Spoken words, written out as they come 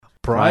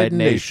Pride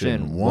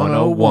Nation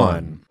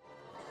 101.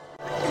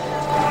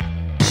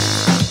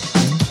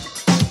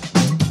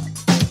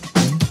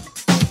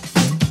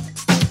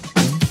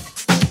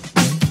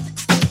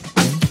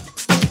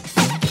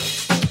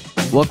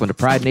 Welcome to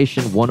Pride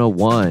Nation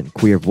 101,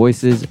 queer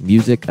voices,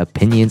 music,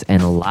 opinions,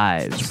 and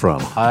lives. From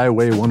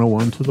Highway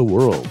 101 to the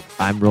world.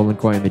 I'm Roland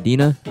Corey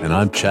Medina. And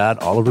I'm Chad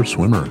Oliver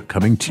Swimmer,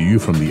 coming to you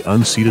from the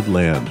unceded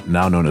land,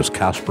 now known as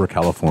Casper,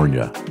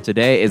 California.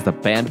 Today is the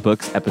Banned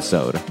Books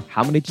episode.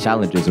 How many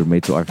challenges were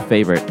made to our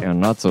favorite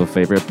and not so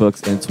favorite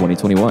books in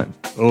 2021?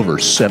 Over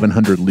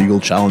 700 legal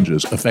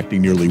challenges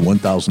affecting nearly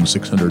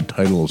 1,600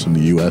 titles in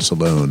the U.S.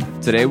 alone.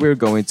 Today we're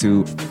going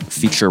to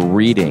feature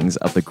readings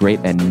of the great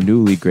and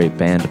newly great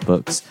banned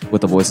books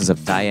with the voices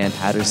of Diane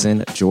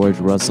Patterson, George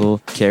Russell,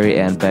 Carrie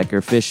Ann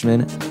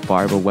Becker-Fishman,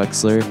 Barbara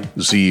Wexler,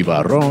 Zee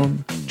Varone,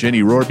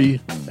 Jenny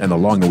Rorby, and the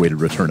long-awaited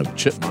return of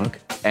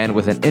Chipmunk. And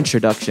with an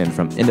introduction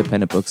from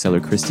independent bookseller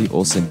Christy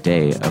Olson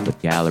Day of the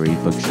Gallery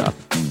Bookshop.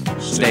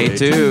 Stay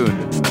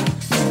tuned.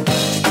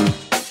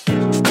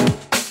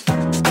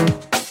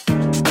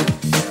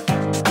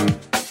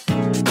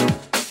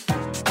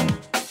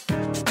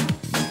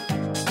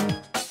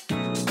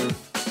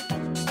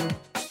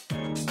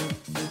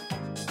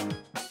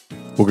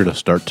 We're going to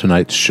start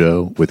tonight's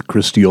show with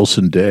Christy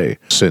Olson Day.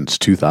 Since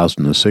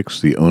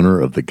 2006, the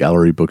owner of the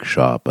Gallery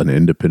Bookshop, an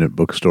independent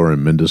bookstore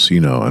in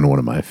Mendocino and one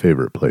of my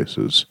favorite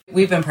places.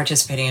 We've been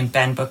participating in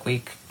Banned Book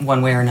Week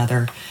one way or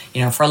another,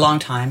 for a long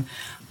time.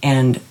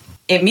 And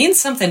it means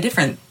something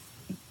different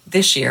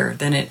this year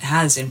than it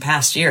has in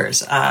past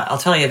years. I'll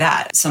tell you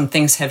that. Some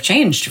things have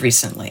changed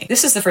recently.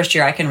 This is the first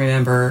year I can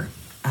remember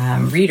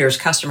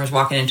customers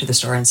walking into the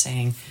store and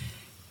saying,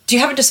 "Do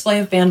you have a display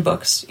of banned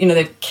books?"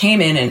 They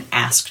came in and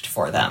asked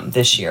for them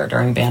this year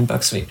during Banned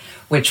Books Week,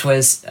 which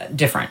was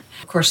different.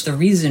 Of course, the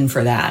reason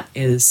for that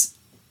is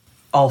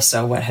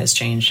also what has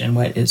changed and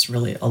what is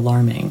really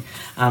alarming.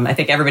 I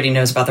think everybody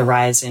knows about the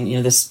rise in,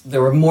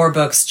 there were more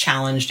books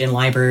challenged in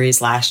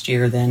libraries last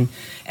year than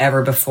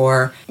ever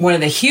before. One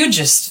of the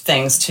hugest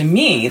things to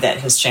me that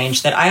has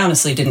changed that I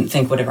honestly didn't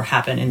think would ever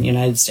happen in the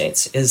United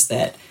States is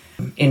that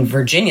in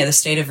Virginia, the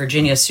state of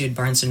Virginia sued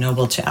Barnes &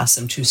 Noble to ask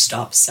them to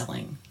stop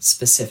selling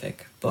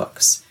specific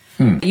books.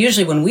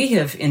 Usually when we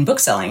have, in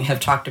bookselling, have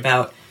talked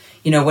about,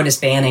 what does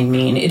banning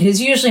mean? It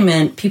has usually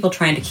meant people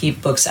trying to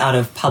keep books out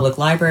of public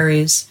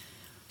libraries,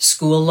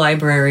 school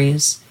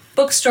libraries.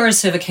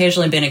 Bookstores have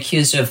occasionally been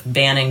accused of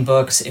banning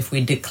books if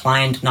we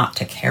declined not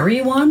to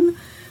carry one.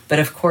 But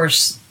of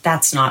course,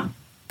 that's not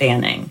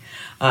banning.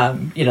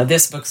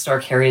 This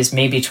bookstore carries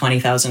maybe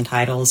 20,000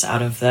 titles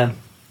out of the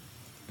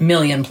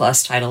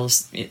million-plus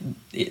titles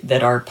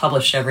that are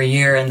published every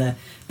year and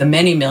the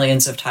many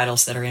millions of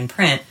titles that are in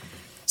print.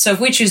 So if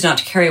we choose not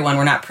to carry one,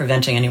 we're not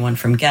preventing anyone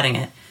from getting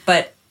it.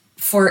 But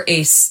for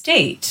a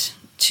state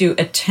to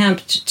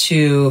attempt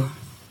to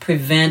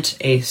prevent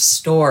a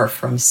store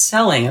from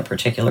selling a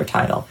particular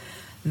title,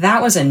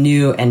 that was a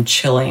new and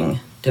chilling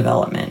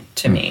development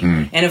to me.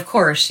 And of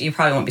course, you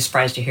probably won't be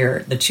surprised to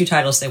hear the two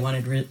titles they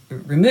wanted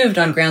removed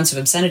on grounds of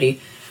obscenity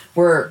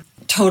were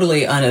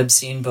totally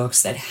unobscene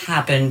books that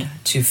happened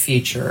to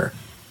feature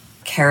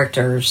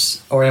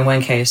characters, or in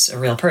one case, a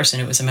real person.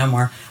 It was a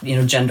memoir,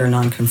 gender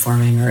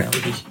nonconforming or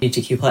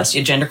LGBTQ plus,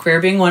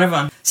 genderqueer being one of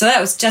them. So that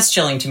was just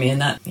chilling to me.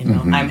 And that,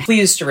 I'm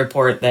pleased to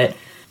report that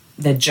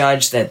the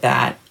judge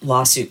that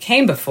lawsuit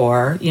came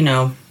before,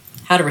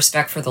 had a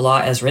respect for the law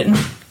as written.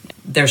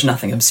 There's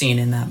nothing obscene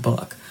in that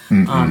book.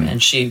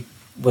 And she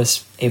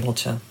was able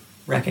to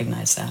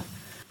recognize that.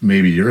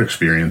 Maybe your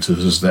experience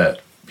is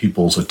that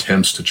people's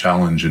attempts to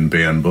challenge and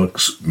ban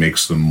books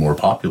makes them more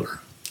popular.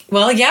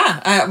 Well,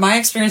 yeah, my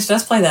experience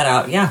does play that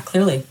out. Yeah,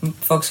 clearly.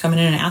 Folks coming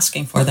in and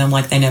asking for them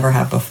like they never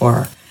have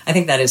before. I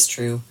think that is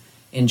true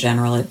in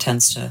general. It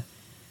tends to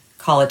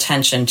call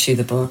attention to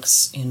the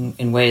books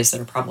in ways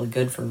that are probably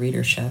good for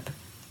readership,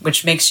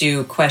 which makes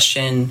you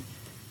question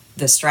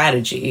the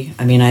strategy.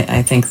 I mean,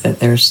 I think that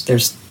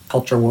there's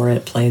culture war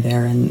at play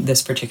there, and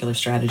this particular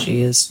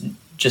strategy is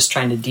just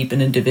trying to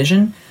deepen a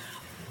division.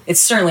 It's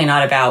certainly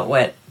not about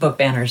what book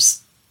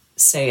banners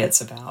say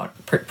it's about,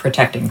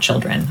 protecting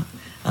children.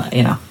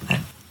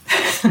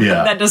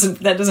 That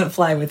doesn't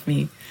fly with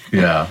me.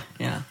 Yeah.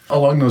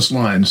 Along those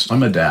lines,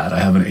 I'm a dad. I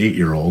have an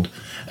 8-year-old,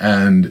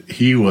 and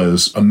he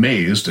was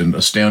amazed and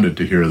astounded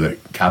to hear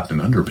that Captain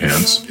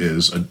Underpants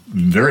is a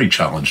very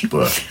challenged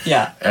book.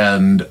 Yeah.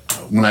 And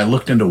when I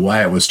looked into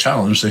why it was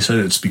challenged, they said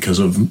it's because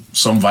of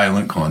some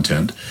violent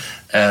content.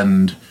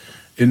 And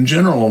in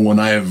general, when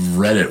I have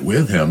read it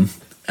with him,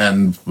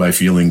 and my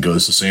feeling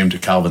goes the same to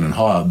Calvin and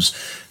Hobbes,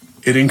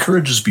 it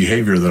encourages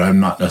behavior that I'm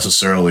not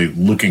necessarily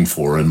looking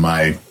for in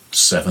my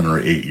 7 or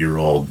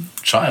 8-year-old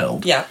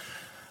child. Yeah.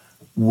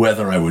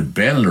 Whether I would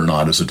ban it or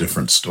not is a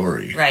different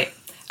story. Right.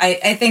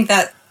 I think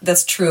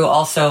that's true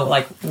also.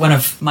 Like, one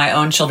of my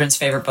own children's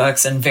favorite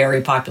books, and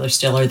very popular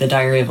still, are the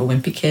Diary of a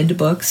Wimpy Kid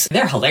books.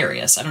 They're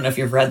hilarious. I don't know if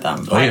you've read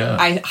them. Oh, yeah.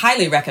 I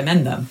highly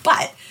recommend them.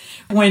 But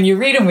when you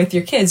read them with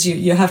your kids,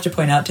 you have to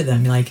point out to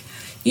them, like,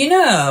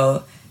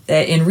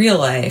 that in real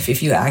life,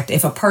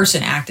 if a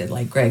person acted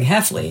like Greg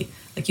Heffley,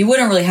 Like, you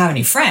wouldn't really have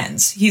any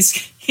friends.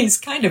 He's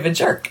kind of a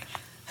jerk.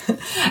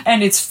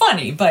 And it's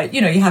funny, but,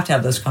 you have to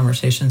have those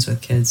conversations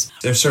with kids.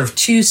 There's sort of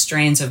two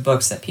strains of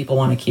books that people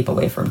want to keep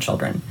away from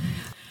children.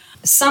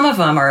 Some of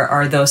them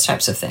are those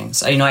types of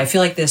things. I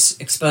feel like this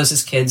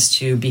exposes kids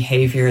to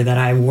behavior that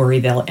I worry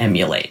they'll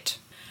emulate.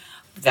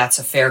 That's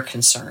a fair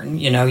concern.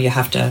 You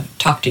have to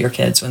talk to your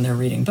kids when they're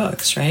reading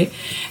books, right?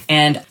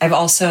 And I've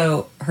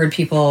also heard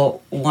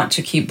people want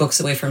to keep books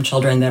away from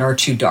children that are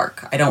too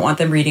dark. I don't want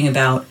them reading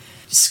about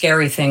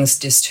scary things,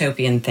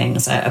 dystopian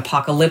things,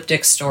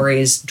 apocalyptic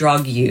stories,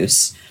 drug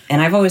use.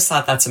 And I've always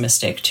thought that's a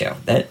mistake too,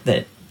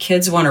 that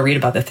kids want to read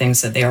about the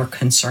things that they are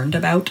concerned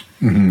about.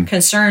 Mm-hmm.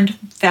 Concerned,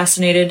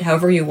 fascinated,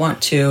 however you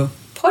want to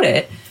put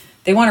it.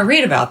 They want to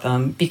read about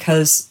them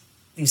because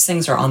these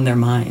things are on their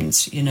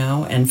minds,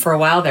 And for a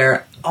while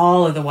there,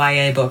 all of the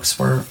YA books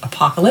were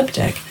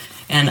apocalyptic.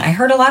 And I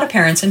heard a lot of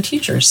parents and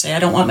teachers say, I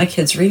don't want my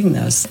kids reading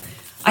those.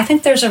 I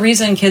think there's a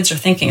reason kids are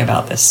thinking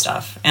about this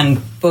stuff,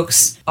 and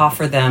books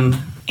offer them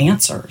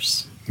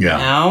answers.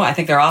 Yeah. I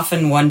think they're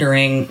often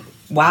wondering,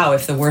 wow,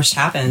 if the worst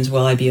happens,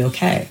 will I be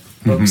okay?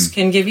 Books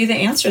can give you the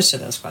answers to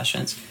those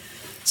questions.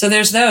 So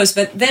there's those.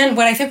 But then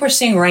what I think we're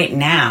seeing right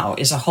now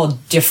is a whole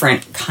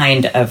different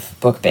kind of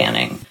book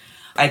banning.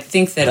 I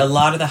think that a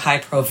lot of the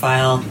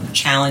high-profile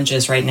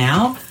challenges right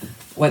now,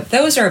 what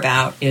those are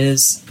about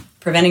is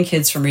preventing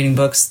kids from reading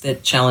books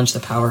that challenge the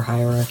power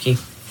hierarchy.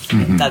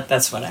 Mm-hmm.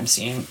 That's what I'm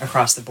seeing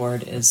across the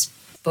board, is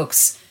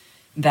books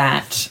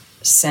that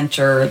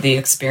center the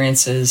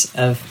experiences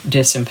of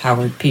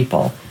disempowered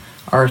people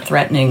are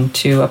threatening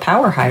to a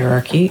power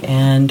hierarchy,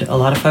 and a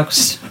lot of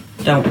folks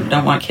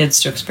don't want kids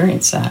to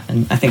experience that.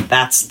 And I think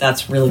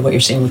that's really what you're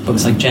seeing with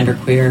books like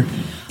Genderqueer.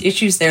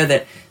 Issues there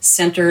that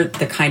center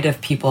the kind of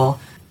people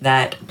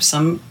that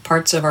some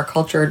parts of our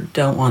culture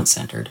don't want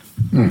centered.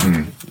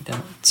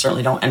 Mm-hmm.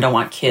 Certainly don't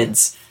want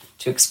kids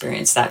to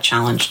experience that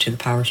challenge to the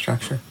power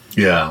structure.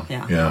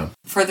 Yeah.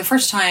 For the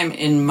first time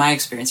in my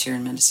experience here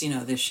in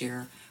Mendocino this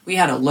year, we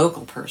had a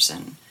local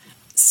person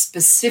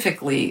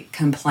specifically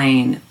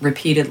complain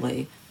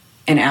repeatedly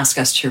and ask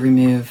us to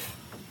remove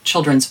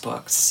children's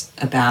books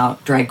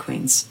about drag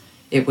queens.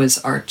 It was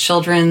our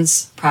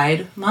Children's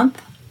Pride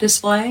Month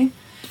display.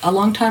 A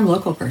longtime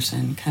local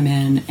person come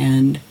in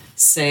and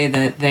say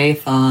that they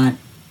thought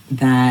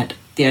that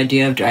the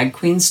idea of Drag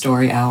Queen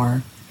Story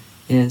Hour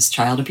is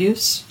child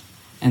abuse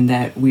and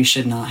that we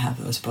should not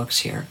have those books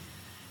here.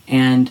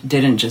 And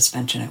didn't just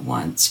mention it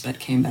once, but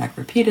came back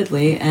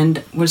repeatedly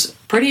and was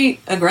pretty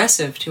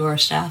aggressive to our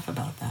staff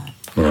about that.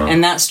 Yeah.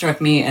 And that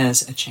struck me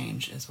as a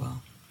change as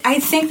well. I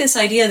think this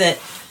idea that,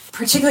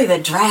 particularly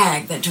that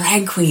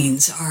drag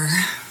queens are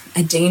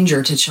a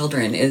danger to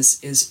children is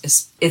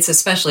it's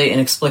especially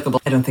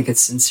inexplicable. I don't think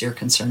it's sincere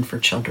concern for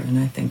children.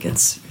 I think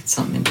it's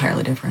something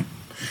entirely different.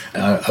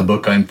 A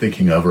book I'm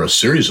thinking of, or a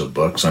series of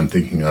books I'm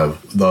thinking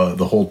of,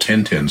 the whole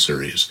Tintin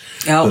series.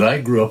 Oh. That I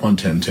grew up on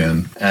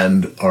Tintin,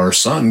 and our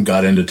son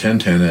got into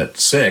Tintin at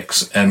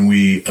 6, and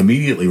we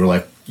immediately were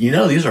like,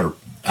 these are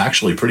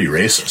actually pretty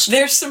racist.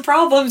 There's some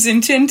problems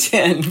in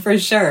Tintin, for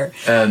sure.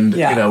 And,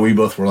 we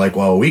both were like,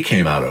 well, we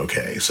came out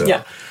okay. So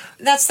yeah.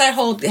 That's that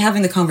whole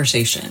having the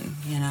conversation,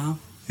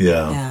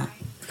 Yeah.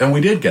 And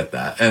we did get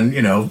that. And,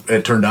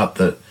 it turned out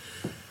that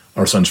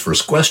our son's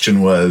first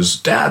question was,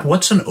 Dad,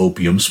 what's an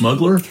opium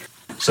smuggler?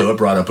 So it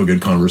brought up a good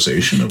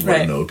conversation of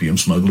what an opium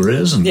smuggler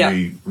is. And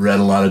we read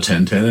a lot of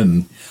Tintin.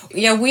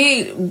 And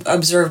we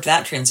observed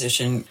that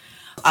transition.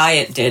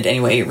 I did,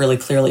 anyway, really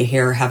clearly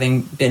here,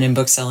 having been in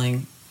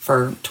bookselling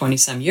for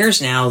 20-some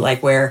years now,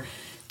 like where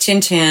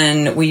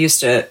Tintin, we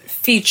used to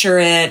feature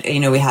it.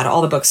 We had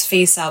all the books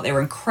face out. They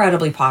were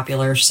incredibly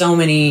popular. So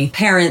many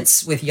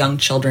parents with young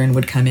children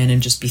would come in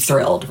and just be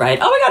thrilled, right?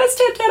 Oh my God,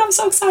 it's Tintin. I'm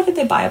so excited.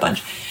 They buy a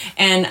bunch.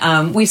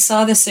 And we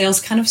saw the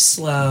sales kind of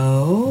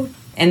slow.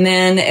 And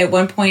then at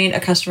one point, a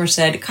customer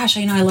said, gosh,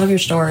 I love your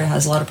store. It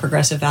has a lot of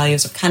progressive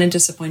values. I'm kind of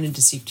disappointed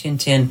to see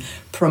Tintin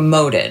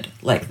promoted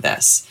like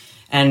this.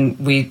 And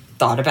we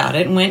thought about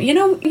it and went,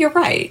 you're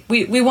right.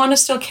 We want to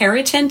still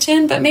carry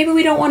Tintin, but maybe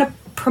we don't want to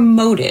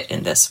promote it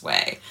in this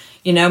way.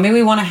 Maybe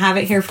we want to have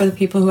it here for the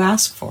people who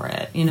ask for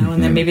it,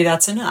 and then maybe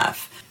that's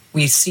enough.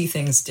 We see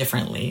things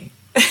differently,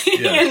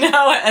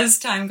 as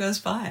time goes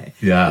by.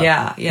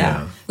 Yeah.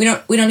 We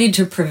don't need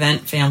to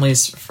prevent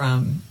families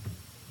from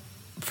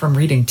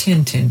reading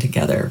Tintin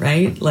together,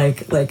 right?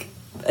 Like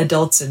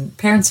adults and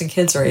parents and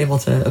kids are able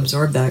to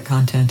absorb that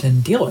content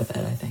and deal with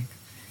it, I think.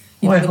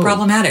 The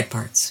problematic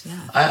parts.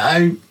 Yeah.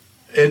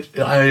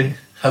 I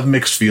have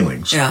mixed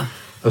feelings. Yeah.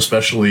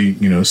 Especially,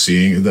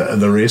 seeing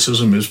the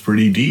racism is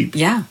pretty deep.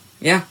 Yeah.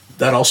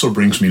 That also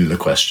brings me to the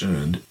question,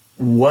 and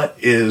what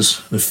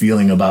is the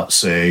feeling about,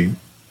 say,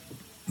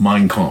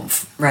 Mein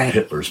Kampf,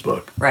 Hitler's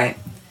book? Right.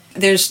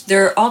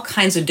 There are all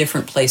kinds of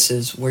different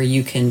places where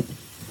you can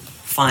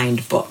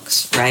find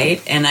books,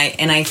 right? And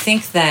I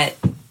think that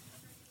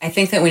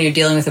when you're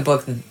dealing with a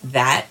book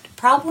that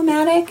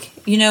problematic,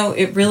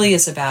 it really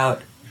is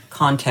about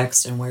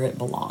context and where it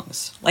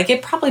belongs. Like,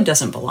 it probably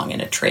doesn't belong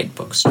in a trade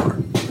bookstore,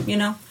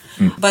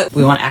 But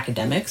we want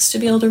academics to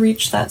be able to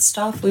reach that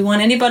stuff. We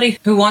want anybody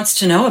who wants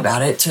to know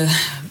about it to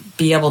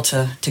be able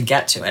to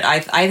get to it.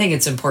 I think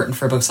it's important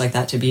for books like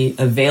that to be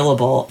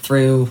available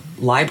through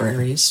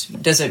libraries.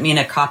 Does it mean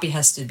a copy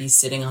has to be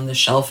sitting on the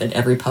shelf at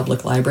every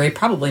public library?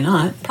 Probably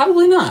not.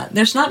 Probably not.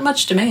 There's not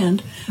much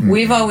demand.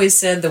 We've always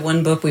said the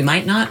one book we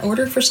might not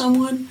order for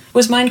someone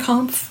was Mein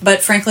Kampf,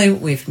 but frankly,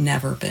 we've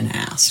never been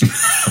asked.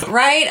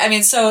 Right? I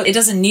mean, so it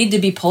doesn't need to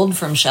be pulled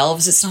from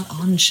shelves. It's not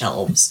on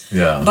shelves.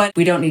 Yeah. But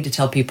we don't need to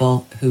tell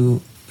people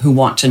who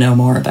want to know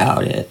more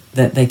about it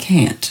that they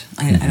can't.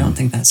 I don't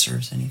think that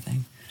serves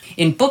anything.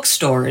 In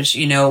bookstores,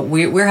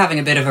 we're having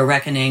a bit of a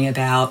reckoning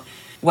about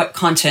what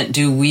content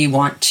do we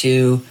want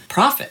to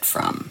profit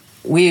from.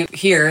 We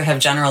here have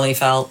generally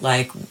felt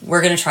like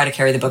we're going to try to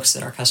carry the books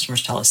that our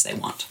customers tell us they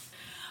want.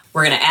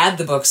 We're going to add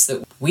the books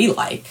that we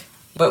like,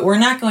 but we're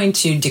not going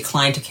to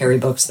decline to carry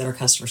books that our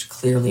customers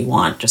clearly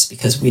want just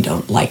because we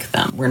don't like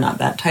them. We're not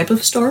that type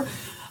of store.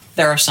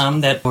 There are some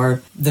that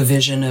are the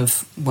vision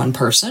of one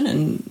person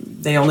and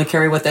they only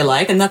carry what they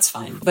like, and that's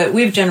fine. But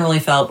we've generally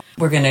felt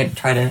we're going to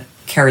try to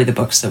carry the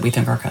books that we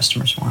think our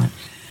customers want.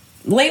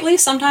 Lately,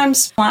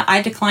 sometimes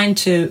I decline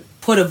to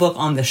put a book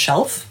on the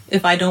shelf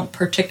if I don't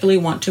particularly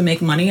want to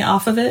make money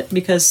off of it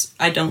because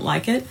I don't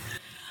like it.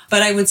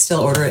 But I would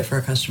still order it for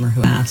a customer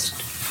who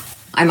asked.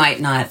 I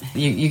might not.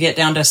 You get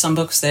down to some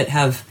books that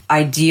have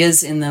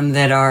ideas in them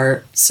that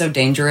are so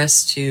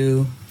dangerous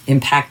to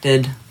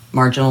impacted,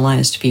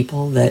 marginalized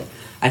people that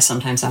I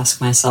sometimes ask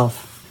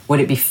myself, would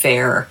it be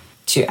fair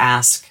to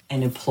ask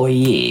an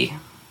employee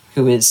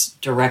who is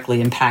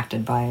directly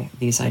impacted by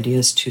these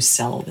ideas to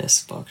sell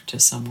this book to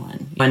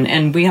someone?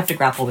 And we have to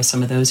grapple with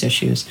some of those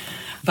issues.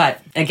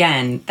 But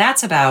again,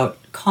 that's about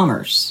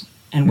commerce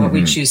and what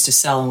we choose to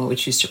sell and what we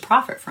choose to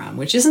profit from,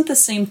 which isn't the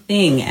same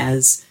thing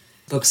as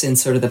books in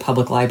sort of the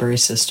public library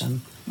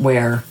system,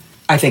 where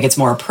I think it's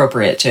more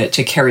appropriate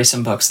to carry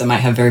some books that might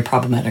have very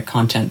problematic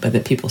content, but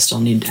that people still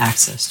need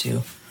access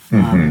to,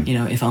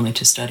 if only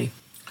to study.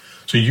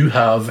 So you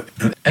have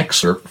an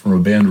excerpt from a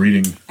band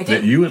reading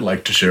that you would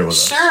like to share with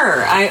us.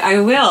 Sure, I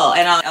will.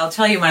 And I'll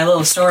tell you my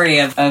little story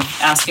of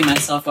asking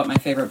myself what my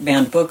favorite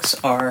banned books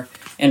are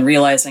and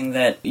realizing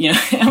that,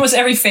 almost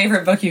every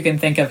favorite book you can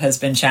think of has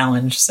been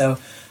challenged. So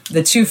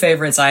the two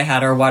favorites I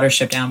had are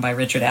Watership Down by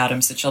Richard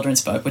Adams, the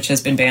children's book, which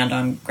has been banned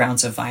on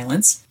grounds of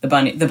violence. The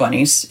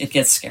bunnies, it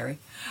gets scary.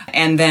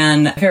 And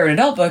then my favorite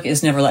adult book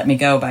is Never Let Me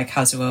Go by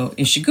Kazuo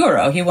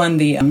Ishiguro. He won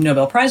the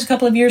Nobel Prize a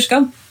couple of years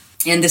ago.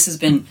 And this has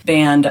been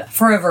banned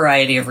for a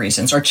variety of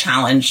reasons, or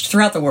challenged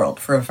throughout the world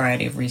for a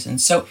variety of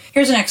reasons. So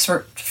here's an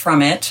excerpt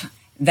from it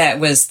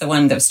that was the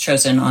one that was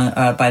chosen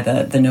by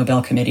the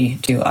Nobel Committee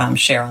to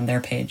share on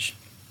their page.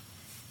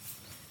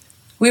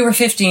 We were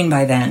 15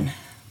 by then,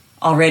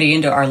 already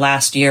into our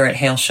last year at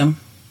Hailsham.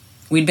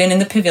 We'd been in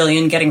the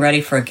pavilion getting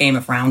ready for a game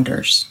of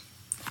rounders.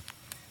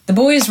 The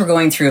boys were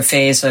going through a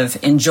phase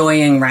of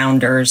enjoying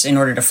rounders in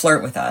order to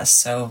flirt with us,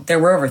 so there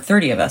were over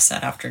 30 of us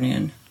that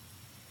afternoon.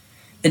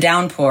 The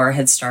downpour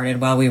had started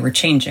while we were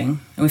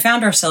changing, and we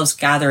found ourselves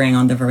gathering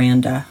on the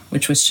veranda,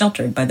 which was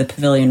sheltered by the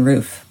pavilion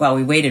roof, while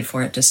we waited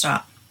for it to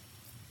stop.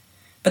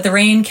 But the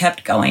rain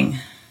kept going,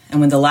 and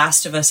when the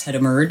last of us had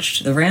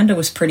emerged, the veranda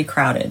was pretty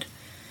crowded,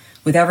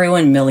 with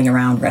everyone milling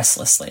around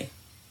restlessly.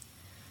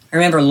 I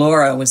remember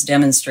Laura was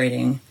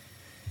demonstrating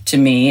to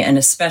me an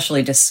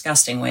especially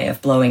disgusting way of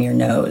blowing your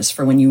nose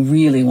for when you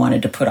really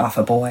wanted to put off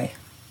a boy.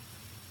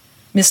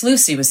 Miss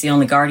Lucy was the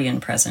only guardian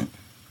present.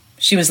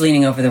 She was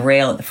leaning over the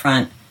rail at the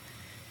front,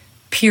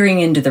 peering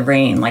into the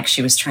rain like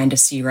she was trying to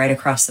see right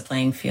across the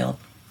playing field.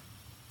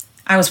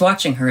 I was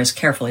watching her as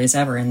carefully as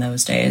ever in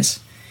those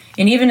days,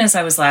 and even as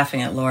I was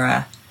laughing at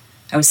Laura,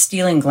 I was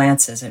stealing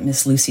glances at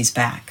Miss Lucy's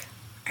back.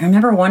 I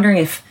remember wondering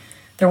if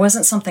there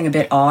wasn't something a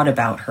bit odd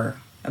about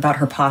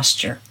her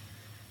posture.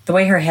 The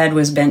way her head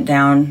was bent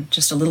down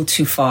just a little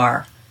too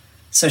far,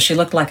 so she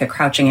looked like a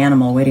crouching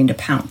animal waiting to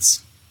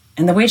pounce.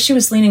 And the way she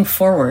was leaning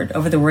forward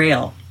over the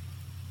rail.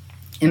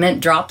 It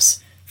meant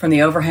drops from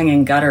the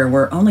overhanging gutter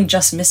were only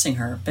just missing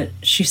her, but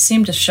she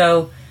seemed to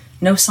show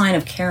no sign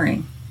of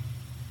caring.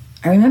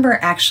 I remember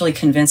actually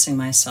convincing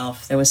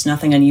myself there was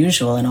nothing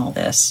unusual in all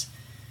this,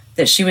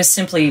 that she was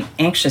simply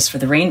anxious for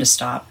the rain to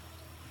stop,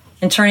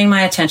 and turning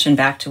my attention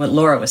back to what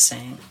Laura was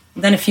saying.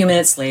 And then a few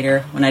minutes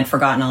later, when I'd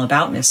forgotten all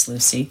about Miss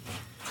Lucy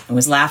and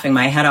was laughing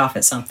my head off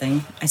at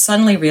something, I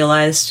suddenly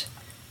realized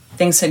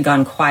things had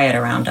gone quiet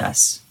around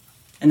us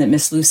and that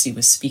Miss Lucy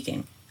was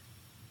speaking.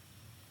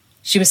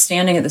 She was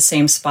standing at the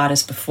same spot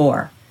as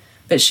before,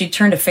 but she'd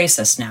turned to face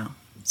us now,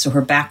 so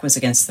her back was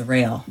against the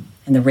rail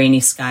and the rainy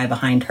sky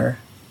behind her.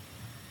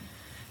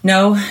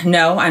 No,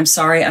 I'm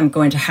sorry, I'm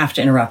going to have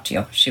to interrupt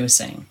you, she was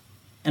saying.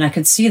 And I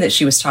could see that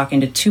she was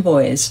talking to two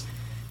boys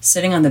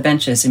sitting on the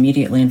benches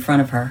immediately in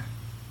front of her.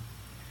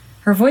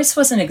 Her voice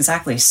wasn't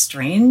exactly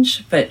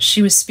strange, but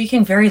she was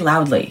speaking very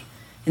loudly,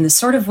 in the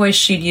sort of voice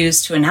she'd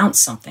used to announce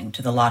something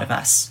to the lot of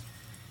us.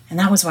 And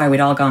that was why we'd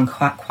all gone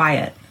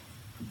quiet.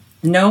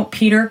 No,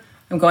 Peter,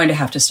 I'm going to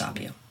have to stop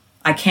you.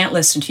 I can't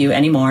listen to you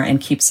anymore and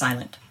keep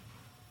silent.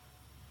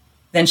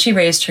 Then she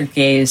raised her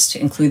gaze to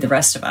include the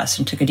rest of us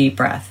and took a deep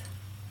breath.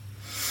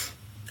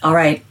 All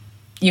right,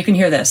 you can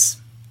hear this.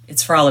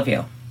 It's for all of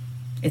you.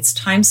 It's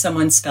time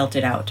someone spelt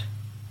it out.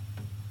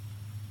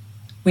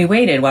 We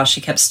waited while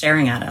she kept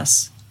staring at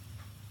us.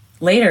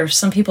 Later,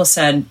 some people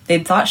said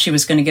they'd thought she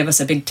was going to give us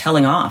a big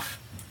telling off.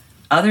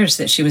 Others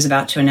that she was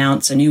about to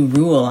announce a new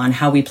rule on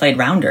how we played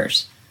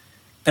rounders.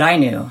 But I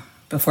knew,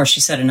 before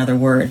she said another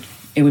word,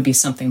 it would be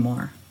something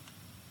more.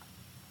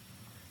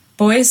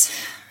 Boys,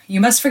 you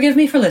must forgive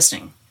me for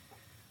listening,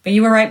 but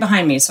you were right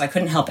behind me, so I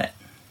couldn't help it.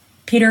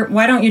 Peter,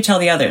 why don't you tell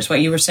the others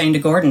what you were saying to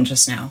Gordon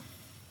just now?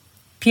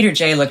 Peter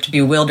J. looked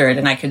bewildered,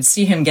 and I could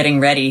see him getting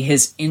ready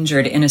his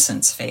injured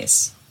innocence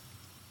face.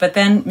 But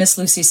then Miss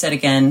Lucy said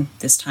again,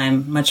 this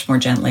time much more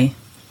gently,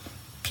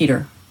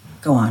 Peter,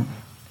 go on.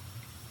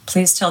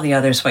 Please tell the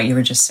others what you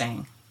were just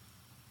saying.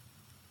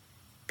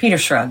 Peter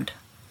shrugged.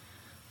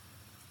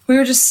 We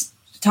were just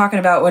talking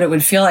about what it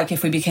would feel like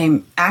if we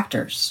became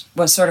actors,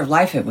 what sort of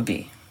life it would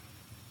be.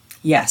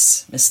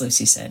 Yes, Miss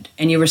Lucy said,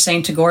 and you were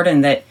saying to Gordon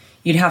that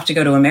you'd have to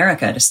go to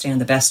America to stand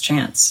the best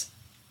chance.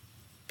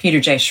 Peter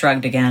J.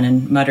 shrugged again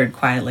and muttered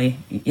quietly,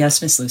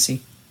 Yes, Miss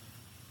Lucy.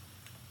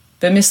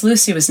 But Miss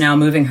Lucy was now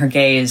moving her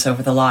gaze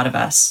over the lot of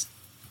us.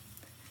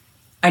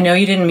 I know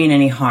you didn't mean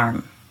any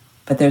harm,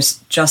 but there's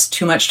just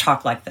too much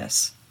talk like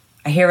this.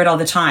 I hear it all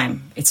the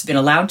time. It's been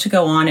allowed to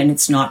go on, and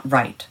it's not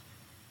right.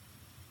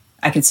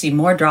 I could see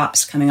more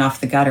drops coming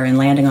off the gutter and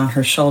landing on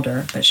her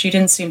shoulder, but she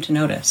didn't seem to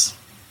notice.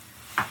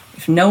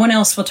 If no one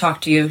else will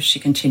talk to you, she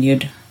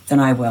continued, then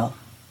I will.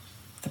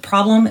 The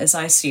problem, as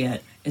I see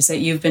it, is that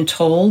you've been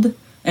told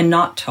and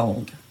not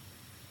told.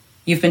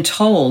 You've been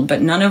told,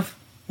 but none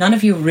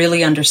of you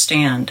really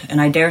understand,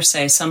 and I dare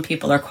say some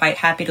people are quite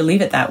happy to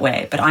leave it that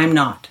way, but I'm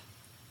not.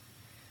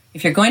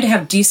 If you're going to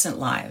have decent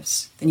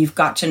lives, then you've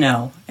got to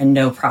know, and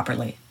know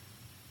properly.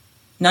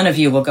 None of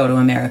you will go to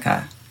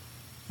America.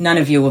 None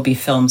of you will be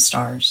film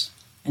stars.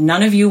 And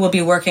none of you will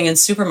be working in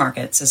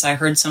supermarkets, as I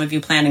heard some of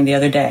you planning the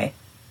other day.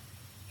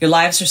 Your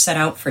lives are set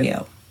out for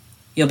you.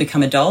 You'll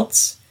become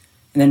adults,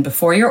 and then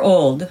before you're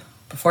old,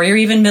 before you're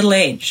even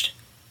middle-aged,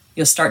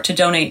 you'll start to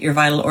donate your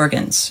vital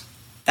organs.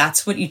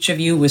 That's what each of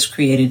you was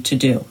created to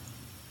do.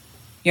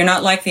 You're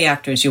not like the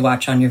actors you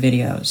watch on your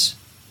videos.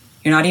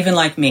 You're not even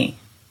like me.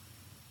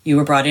 You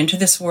were brought into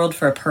this world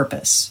for a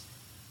purpose,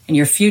 and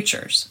your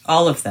futures,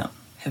 all of them,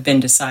 have been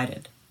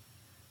decided.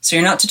 So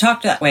you're not to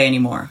talk that way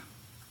anymore.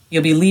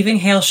 You'll be leaving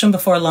Hailsham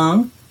before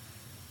long,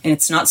 and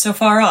it's not so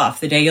far off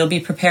the day you'll be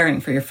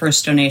preparing for your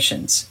first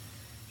donations.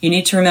 You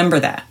need to remember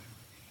that.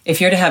 If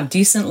you're to have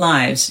decent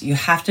lives, you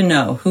have to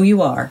know who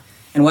you are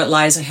and what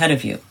lies ahead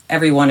of you,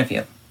 every one of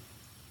you.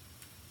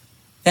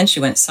 Then she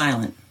went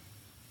silent.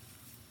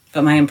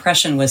 But my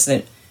impression was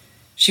that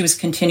she was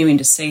continuing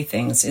to say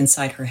things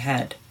inside her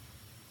head,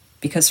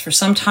 because for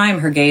some time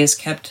her gaze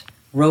kept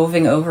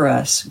roving over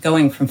us,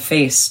 going from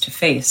face to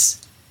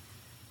face,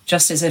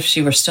 just as if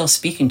she were still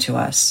speaking to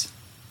us.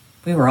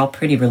 We were all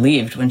pretty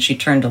relieved when she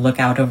turned to look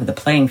out over the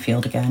playing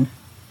field again.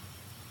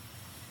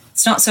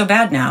 It's not so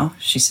bad now,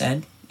 she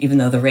said, even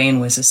though the rain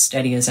was as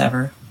steady as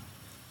ever.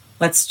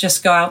 Let's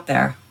just go out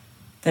there.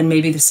 Then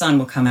maybe the sun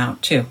will come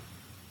out, too.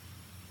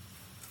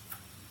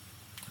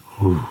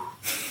 Ooh.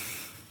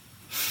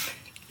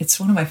 It's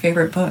one of my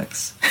favorite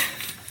books.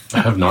 I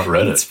have not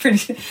read it. It's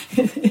pretty...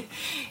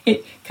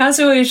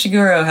 Kazuo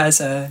Ishiguro has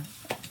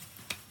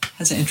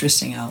an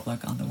interesting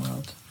outlook on the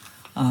world.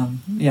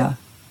 Yeah.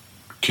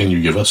 Can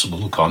you give us a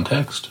little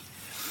context?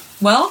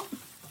 Well,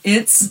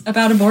 it's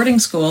about a boarding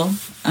school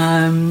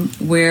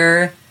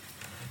where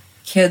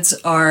kids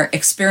are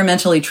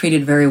experimentally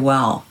treated very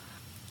well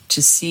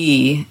to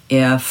see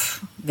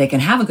if they can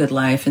have a good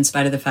life in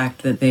spite of the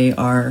fact that they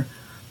are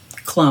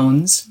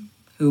clones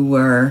who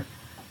were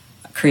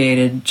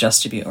created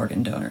just to be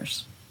organ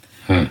donors.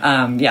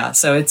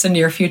 So it's a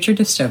near future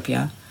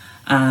dystopia.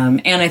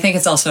 And I think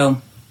it's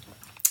also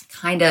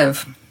kind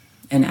of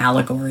an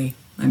allegory.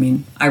 I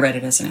mean, I read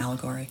it as an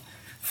allegory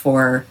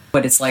for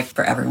what it's like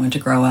for everyone to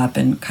grow up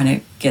and kind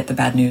of get the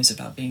bad news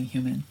about being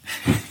human.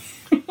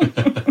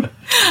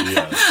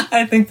 Yes.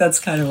 I think that's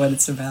kind of what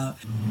it's about.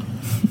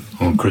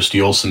 Well,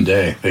 Christy Olson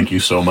Day, thank you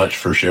so much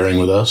for sharing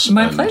with us.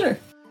 My pleasure.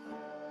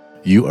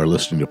 You are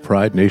listening to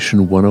Pride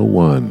Nation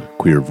 101,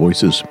 queer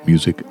voices,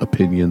 music,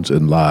 opinions,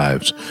 and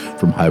lives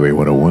from Highway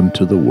 101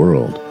 to the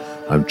world.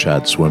 I'm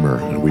Chad Swimmer,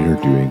 and we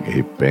are doing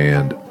a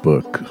banned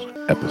book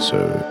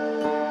episode.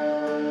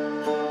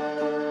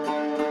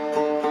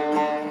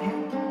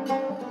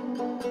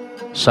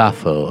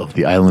 Sappho of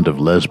the island of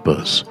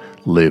Lesbos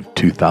lived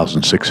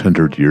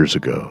 2,600 years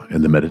ago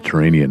in the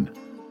Mediterranean.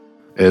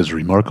 As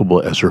remarkable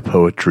as her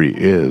poetry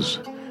is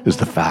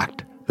the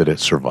fact that it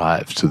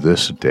survives to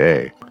this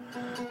day,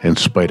 in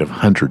spite of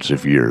hundreds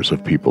of years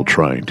of people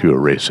trying to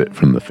erase it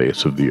from the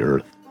face of the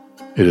earth.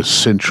 It is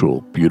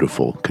sensual,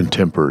 beautiful,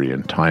 contemporary,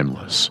 and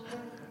timeless,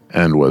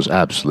 and was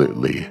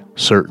absolutely,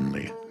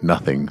 certainly,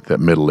 nothing that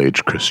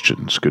middle-aged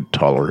Christians could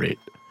tolerate.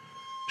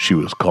 She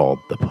was called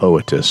the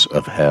Poetess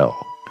of Hell,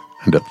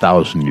 And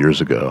 1,000 years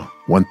ago,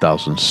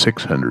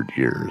 1,600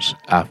 years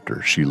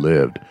after she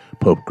lived,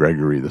 Pope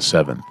Gregory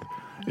VII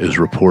is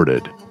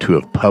reported to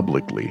have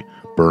publicly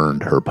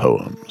burned her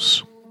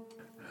poems.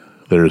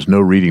 There is no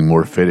reading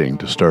more fitting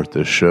to start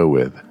this show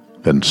with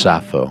than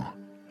Sappho,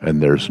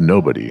 and there's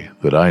nobody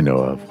that I know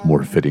of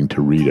more fitting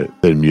to read it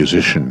than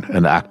musician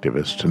and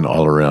activist and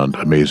all-around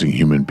amazing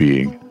human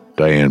being,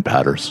 Diane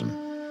Patterson.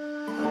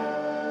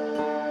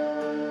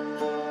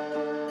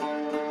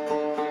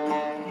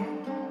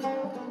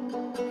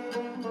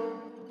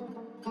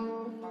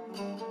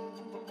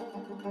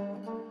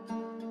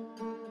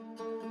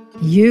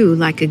 You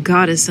like a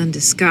goddess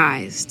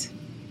undisguised,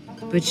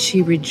 but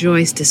she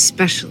rejoiced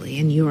especially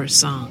in your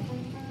song.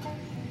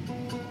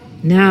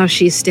 Now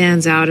she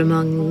stands out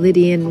among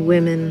Lydian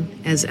women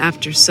as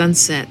after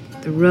sunset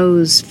the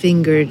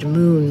rose-fingered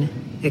moon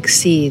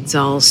exceeds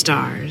all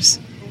stars.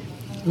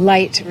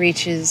 Light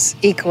reaches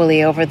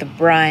equally over the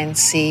brine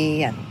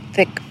sea and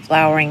thick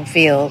flowering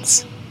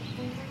fields.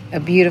 A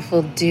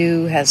beautiful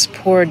dew has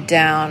poured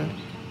down,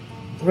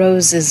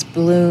 roses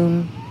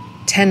bloom,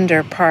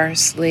 tender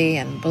parsley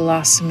and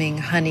blossoming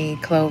honey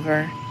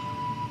clover.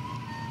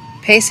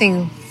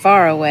 Pacing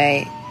far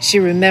away, she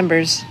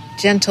remembers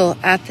gentle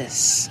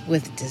Atthis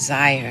with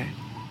desire,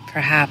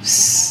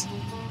 perhaps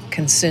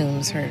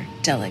consumes her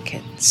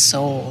delicate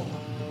soul.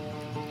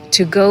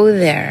 To go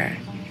there,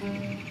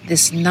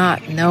 this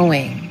not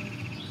knowing,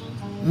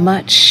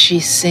 much she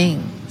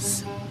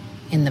sings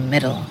in the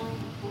middle.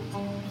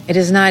 It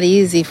is not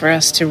easy for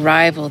us to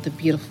rival the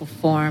beautiful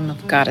form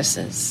of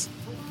goddesses.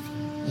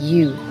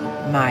 You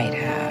might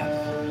have.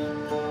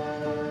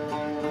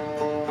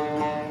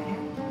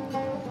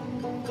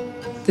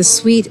 The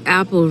sweet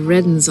apple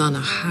reddens on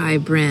a high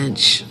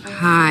branch,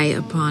 high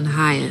upon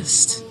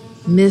highest,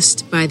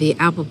 missed by the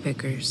apple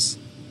pickers.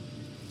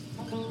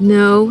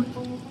 No,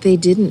 they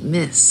didn't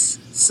miss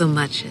so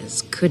much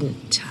as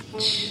couldn't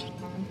touch.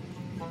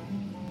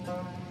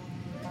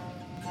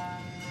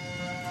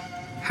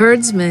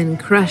 Herdsmen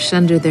crush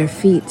under their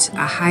feet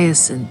a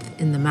hyacinth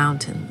in the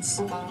mountains.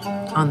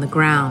 On the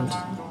ground,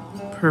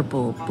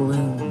 purple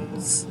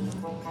blooms.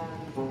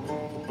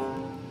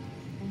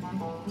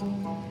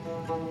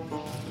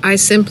 I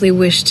simply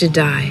wish to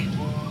die.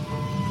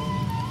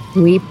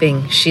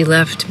 Weeping, she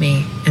left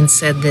me and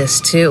said this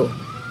too.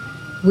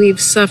 We've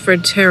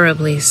suffered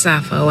terribly,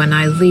 Sappho, and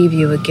I leave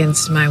you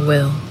against my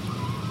will.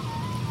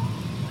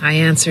 I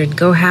answered,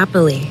 go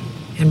happily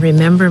and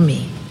remember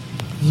me.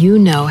 You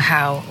know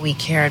how we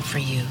cared for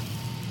you.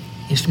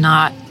 If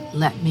not,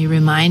 let me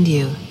remind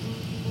you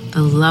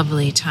the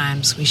lovely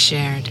times we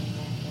shared.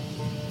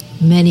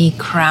 Many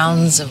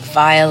crowns of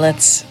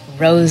violets,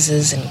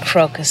 roses, and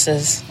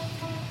crocuses.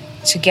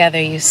 Together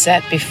you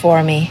set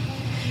before me,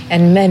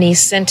 and many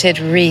scented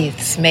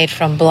wreaths made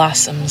from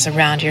blossoms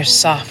around your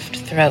soft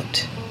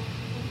throat.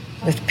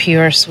 With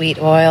pure sweet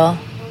oil,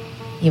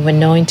 you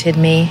anointed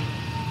me,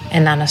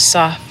 and on a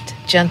soft,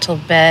 gentle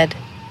bed,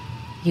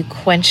 you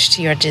quenched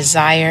your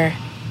desire.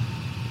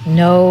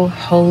 No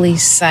holy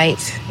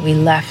site we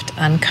left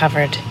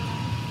uncovered.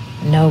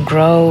 No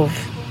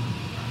grove,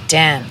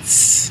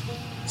 dance,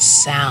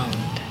 sound.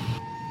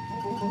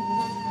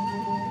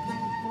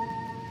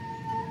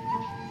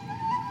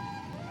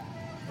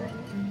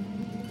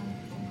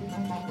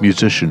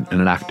 Musician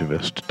and an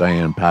activist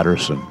Diane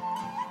Patterson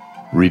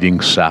reading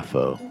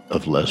Sappho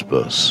of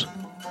Lesbos,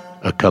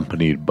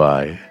 accompanied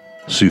by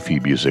Sufi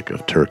music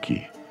of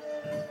Turkey,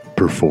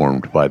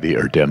 performed by the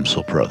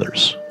Erdemsel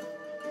brothers.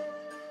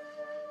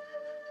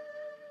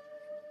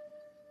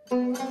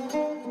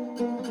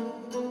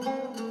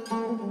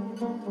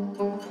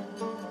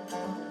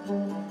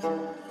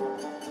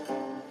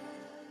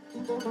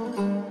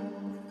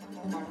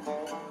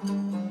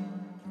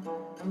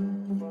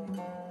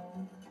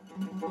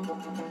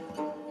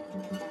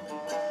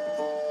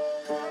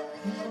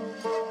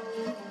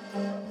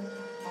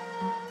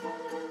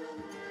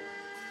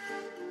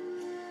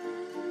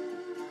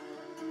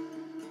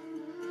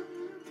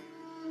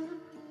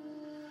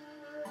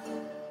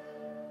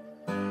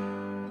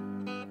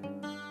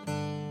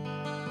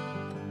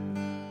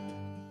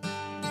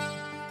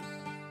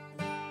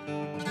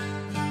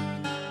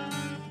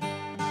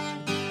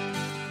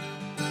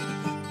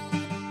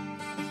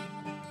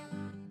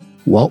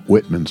 Walt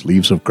Whitman's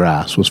Leaves of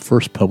Grass was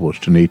first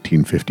published in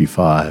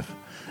 1855,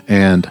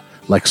 and,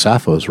 like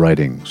Sappho's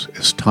writings,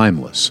 is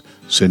timeless,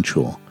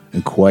 sensual,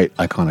 and quite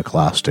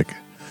iconoclastic.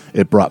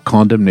 It brought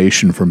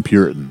condemnation from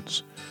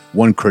Puritans.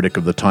 One critic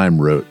of the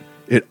time wrote,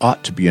 "It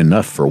ought to be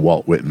enough for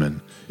Walt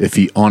Whitman, if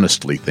he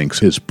honestly thinks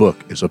his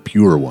book is a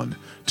pure one,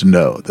 to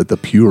know that the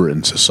pure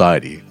in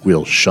society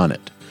will shun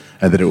it,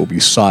 and that it will be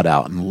sought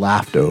out and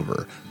laughed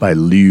over by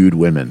lewd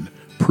women,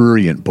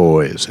 prurient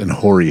boys, and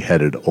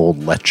hoary-headed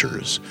old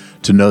lechers,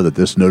 to know that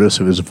this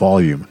notice of his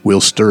volume will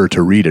stir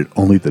to read it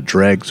only the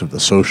dregs of the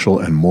social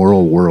and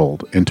moral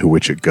world into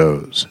which it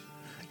goes."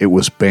 It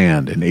was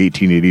banned in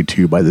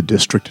 1882 by the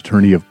District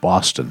Attorney of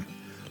Boston.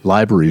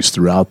 Libraries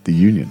throughout the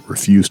Union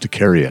refused to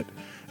carry it,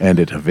 and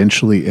it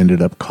eventually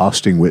ended up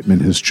costing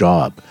Whitman his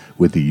job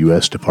with the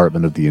U.S.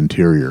 Department of the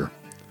Interior.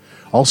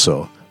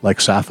 Also, like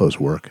Sappho's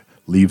work,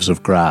 Leaves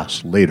of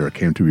Grass later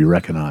came to be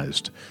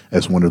recognized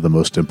as one of the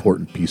most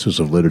important pieces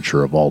of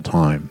literature of all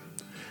time.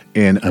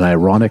 In an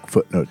ironic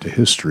footnote to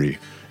history,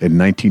 in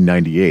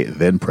 1998,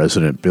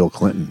 then-President Bill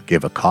Clinton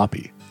gave a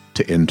copy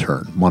to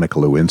intern Monica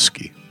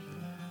Lewinsky.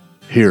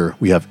 Here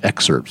we have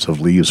excerpts of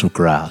Leaves of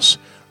Grass,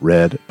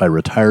 read by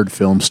retired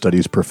film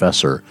studies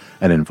professor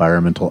and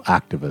environmental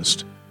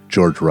activist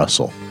George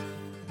Russell.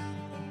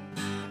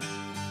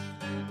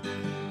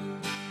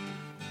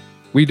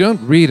 We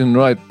don't read and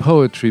write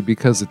poetry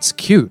because it's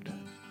cute.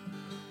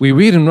 We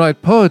read and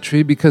write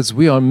poetry because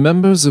we are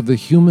members of the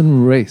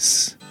human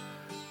race.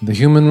 The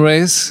human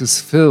race is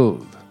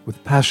filled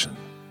with passion.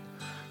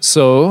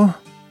 So,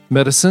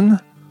 medicine,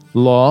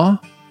 law,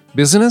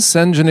 business,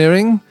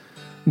 engineering,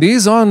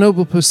 these are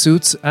noble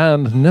pursuits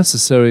and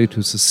necessary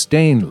to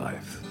sustain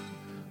life.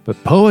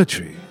 But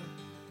poetry,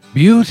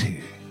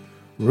 beauty,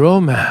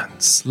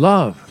 romance,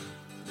 love,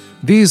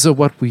 these are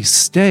what we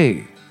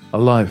stay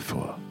alive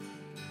for.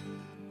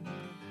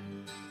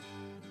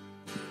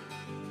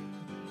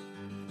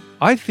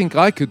 I think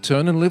I could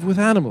turn and live with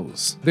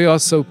animals. They are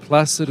so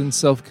placid and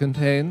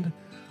self-contained.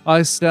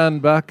 I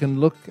stand back and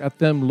look at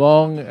them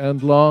long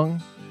and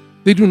long.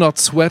 They do not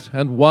sweat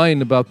and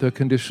whine about their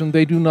condition.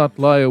 They do not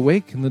lie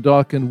awake in the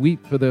dark and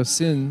weep for their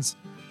sins.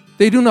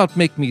 They do not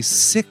make me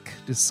sick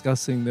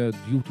discussing their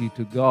duty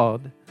to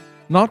God.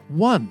 Not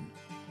one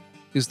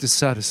is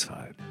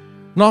dissatisfied.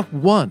 Not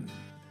one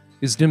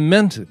is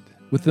demented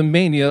with the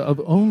mania of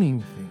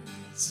owning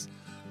things.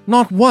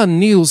 Not one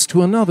kneels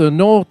to another,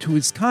 nor to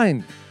his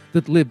kind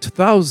that lived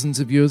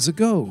thousands of years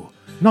ago.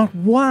 Not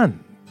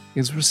one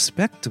is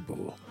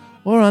respectable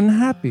or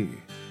unhappy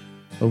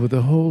over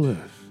the whole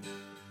earth.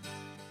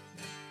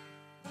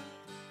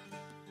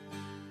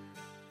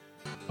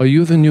 Are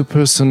you the new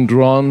person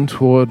drawn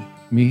toward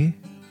me?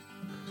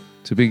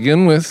 To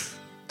begin with,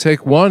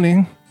 take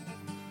warning.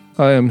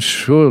 I am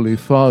surely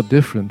far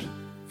different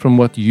from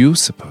what you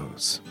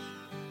suppose.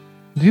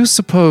 Do you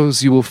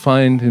suppose you will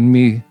find in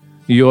me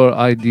your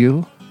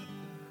ideal?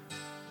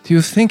 Do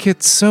you think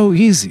it's so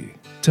easy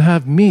to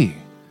have me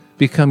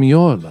become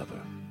your lover?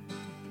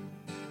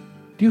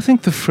 Do you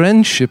think the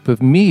friendship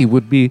of me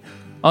would be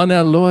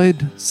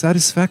unalloyed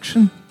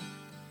satisfaction?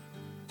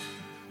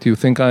 Do you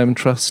think I am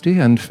trusty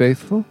and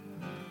faithful?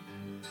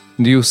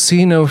 Do you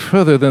see no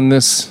further than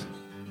this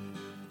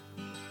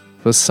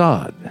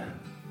facade?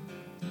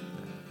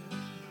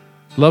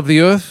 Love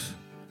the earth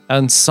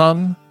and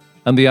sun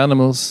and the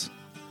animals.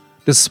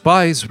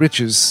 Despise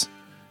riches.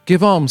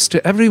 Give alms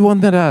to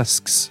everyone that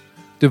asks.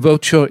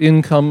 Devote your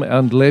income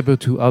and labor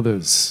to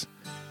others.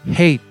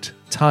 Hate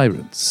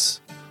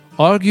tyrants.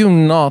 Argue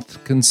not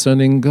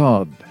concerning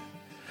God.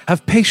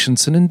 Have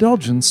patience and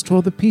indulgence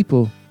toward the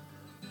people.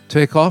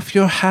 Take off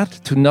your hat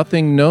to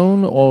nothing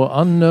known or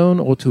unknown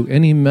or to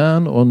any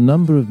man or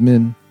number of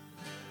men.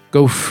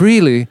 Go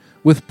freely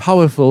with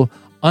powerful,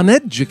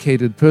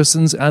 uneducated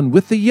persons and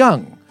with the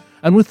young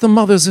and with the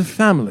mothers of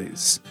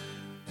families.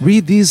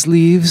 Read these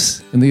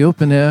leaves in the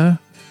open air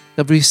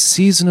every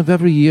season of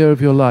every year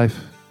of your life.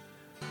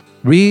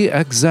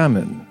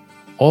 Re-examine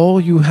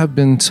all you have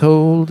been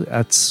told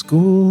at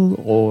school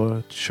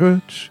or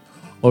church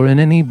or in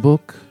any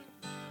book.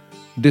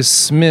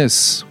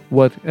 Dismiss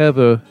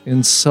whatever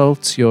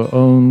insults your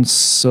own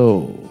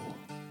soul.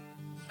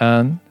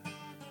 And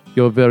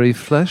your very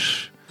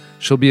flesh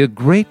shall be a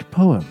great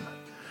poem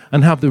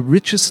and have the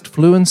richest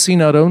fluency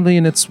not only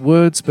in its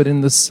words but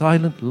in the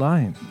silent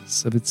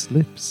lines of its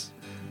lips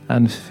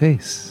and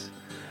face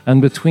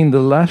and between the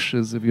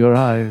lashes of your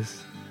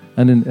eyes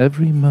and in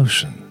every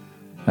motion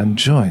and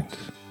joint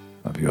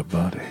of your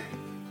body.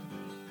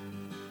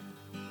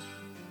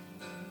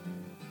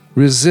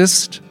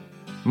 Resist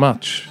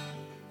much.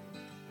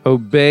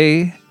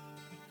 Obey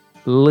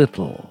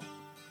little.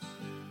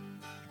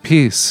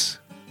 Peace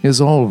is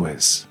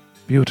always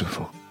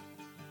beautiful.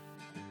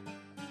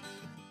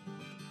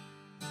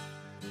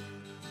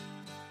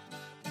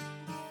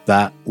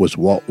 That was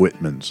Walt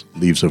Whitman's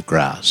Leaves of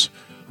Grass,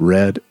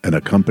 read and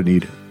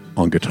accompanied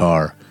on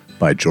guitar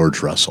by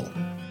George Russell.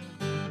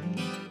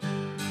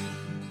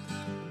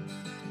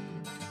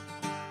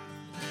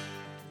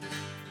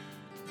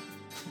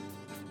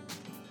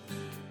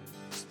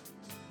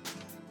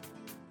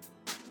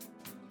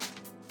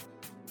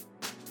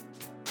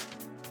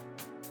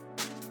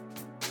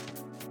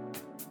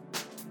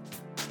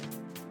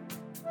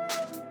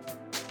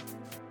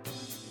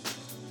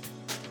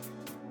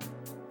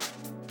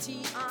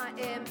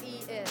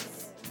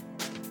 TIMES.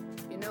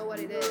 You know what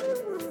it is?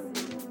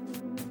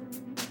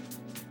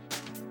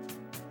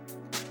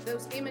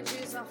 Those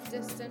images of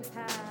distant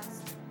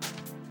past.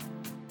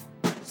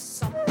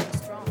 Something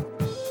strong.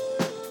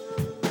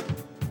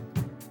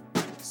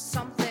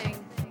 Something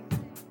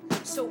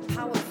so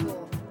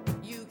powerful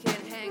you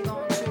can hang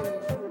on to.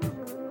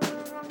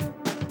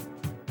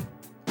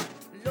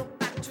 Look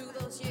back to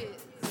those years.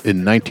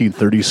 In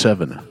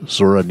 1937,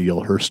 Zora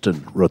Neale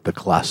Hurston wrote the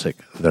classic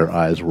Their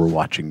Eyes Were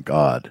Watching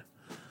God.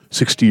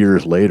 60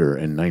 years later,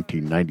 in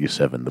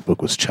 1997, the book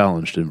was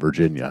challenged in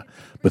Virginia,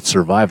 but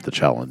survived the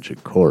challenge in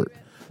court.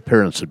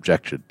 Parents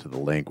objected to the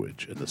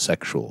language and the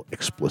sexual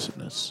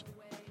explicitness.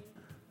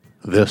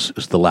 This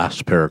is the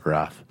last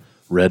paragraph,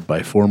 read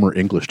by former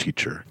English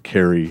teacher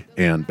Carrie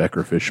Ann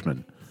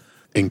Becker-Fishman.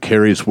 In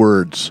Carrie's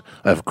words,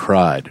 I've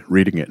cried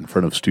reading it in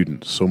front of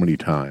students so many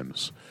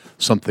times.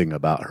 Something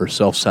about her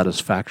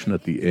self-satisfaction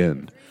at the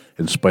end,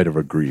 in spite of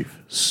her grief,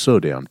 so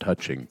damn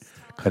touching,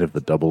 kind of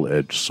the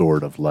double-edged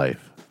sword of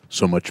life.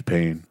 So much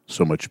pain,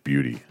 so much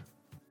beauty.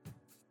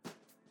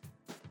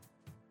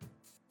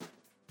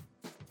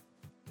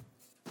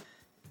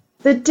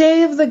 The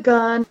day of the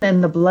gun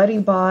and the bloody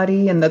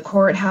body in the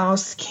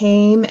courthouse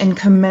came and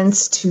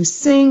commenced to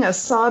sing a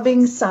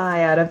sobbing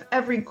sigh out of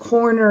every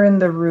corner in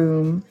the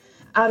room,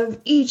 out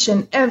of each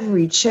and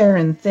every chair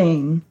and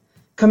thing.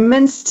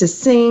 Commenced to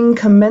sing,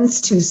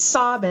 commenced to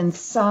sob and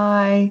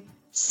sigh,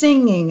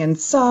 singing and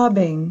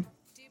sobbing.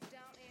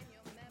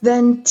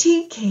 Then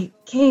Tea Cake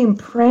came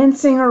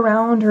prancing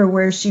around her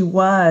where she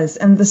was,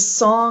 and the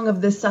song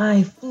of the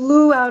sigh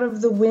flew out of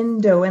the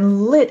window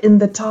and lit in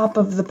the top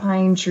of the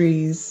pine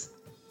trees.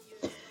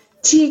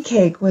 Tea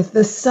Cake with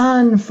the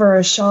sun for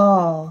a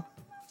shawl.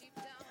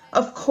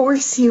 Of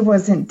course he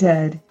wasn't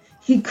dead.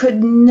 He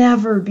could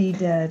never be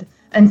dead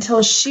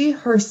until she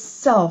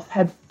herself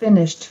had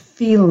finished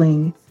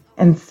feeling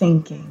and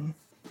thinking.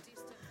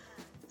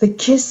 The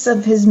kiss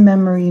of his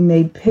memory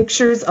made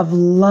pictures of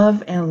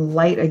love and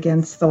light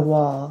against the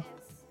wall.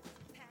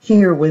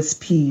 Here was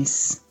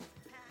peace.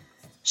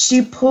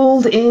 She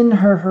pulled in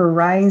her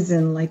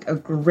horizon like a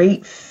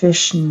great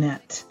fish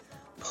net,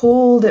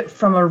 pulled it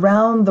from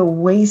around the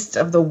waist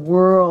of the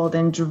world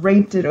and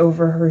draped it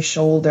over her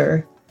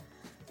shoulder.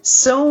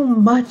 So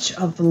much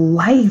of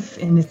life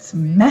in its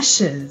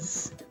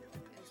meshes.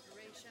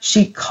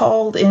 She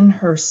called in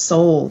her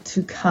soul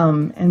to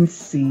come and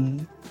see.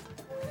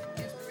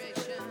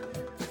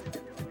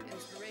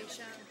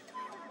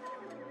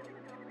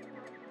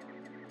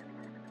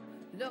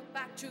 Look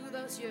back to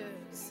those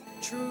years,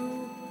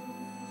 true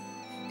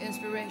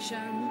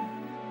inspiration.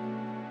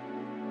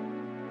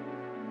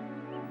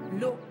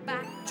 Look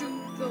back to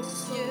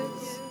those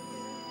years,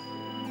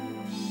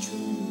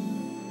 true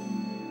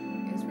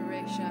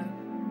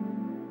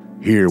inspiration.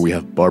 Here we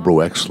have Barbara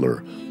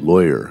Wexler,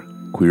 lawyer,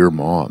 queer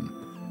mom,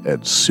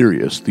 and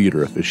serious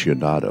theater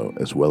aficionado,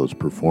 as well as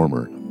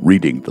performer,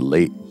 reading the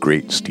late,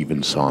 great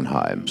Stephen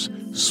Sondheim's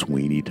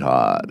Sweeney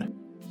Todd.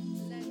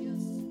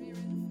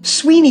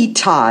 Sweeney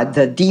Todd,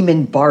 the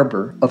Demon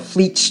Barber of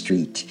Fleet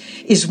Street,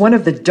 is one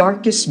of the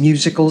darkest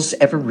musicals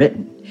ever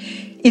written.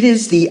 It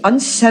is the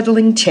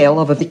unsettling tale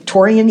of a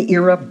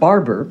Victorian-era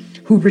barber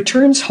who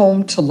returns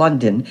home to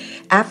London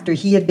after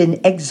he had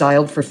been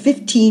exiled for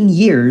 15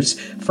 years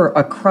for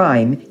a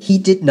crime he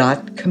did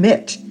not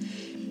commit.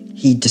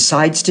 He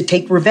decides to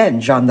take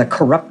revenge on the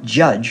corrupt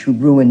judge who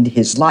ruined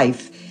his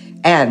life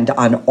and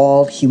on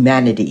all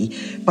humanity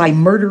by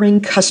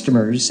murdering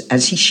customers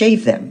as he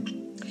shaved them.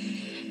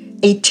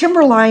 A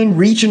Timberline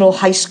Regional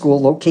High School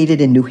located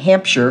in New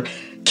Hampshire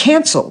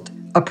canceled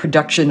a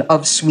production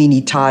of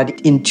Sweeney Todd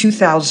in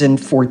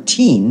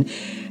 2014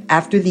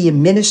 after the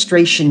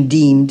administration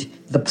deemed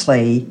the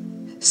play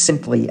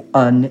simply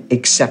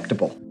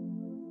unacceptable.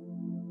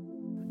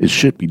 It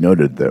should be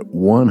noted that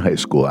one high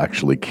school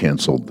actually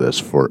canceled this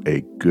for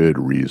a good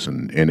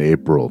reason. In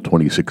April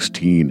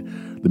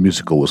 2016, the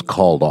musical was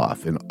called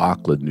off in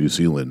Auckland, New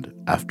Zealand,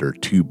 after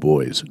two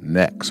boys'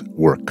 necks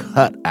were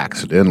cut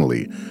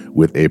accidentally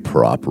with a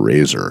prop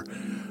razor.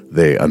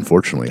 They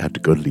unfortunately had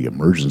to go to the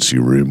emergency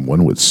room,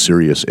 one with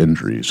serious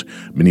injuries.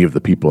 Many of the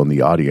people in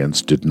the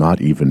audience did not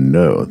even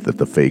know that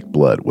the fake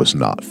blood was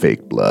not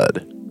fake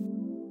blood.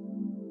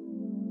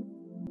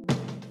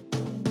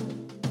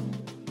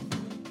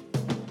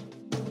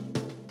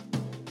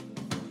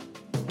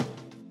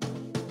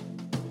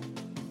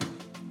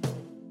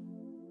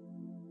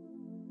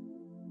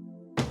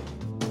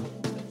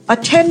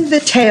 Attend the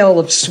tale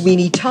of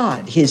Sweeney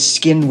Todd. His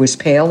skin was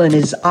pale and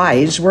his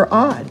eyes were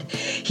odd.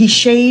 He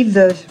shaved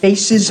the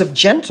faces of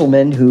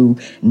gentlemen who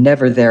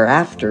never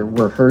thereafter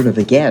were heard of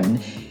again.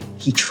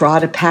 He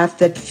trod a path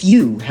that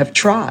few have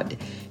trod,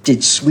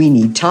 did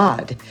Sweeney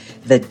Todd,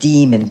 the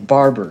demon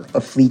barber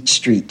of Fleet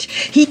Street.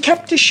 He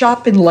kept a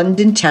shop in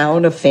London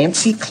town of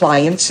fancy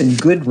clients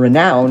and good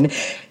renown.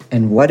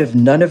 And what if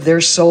none of their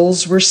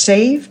souls were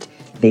saved?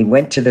 They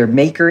went to their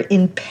maker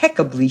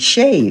impeccably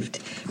shaved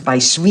by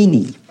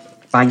Sweeney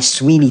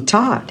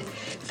Todd,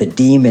 the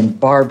demon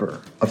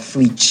barber of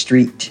Fleet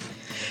Street.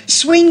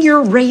 Swing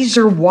your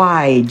razor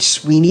wide,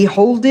 Sweeney,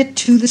 hold it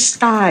to the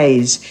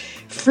skies.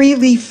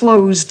 Freely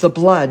flows the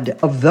blood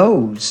of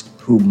those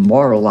who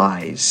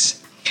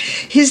moralize.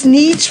 His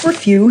needs were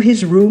few,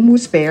 his room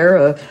was bare,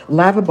 a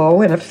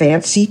lavabo and a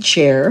fancy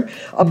chair,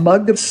 a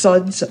mug of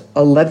suds,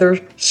 a leather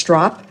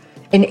strop,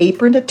 an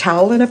apron, a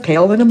towel, and a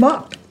pail and a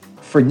mop.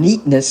 For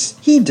neatness,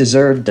 he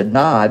deserved a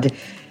nod,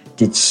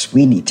 did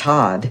Sweeney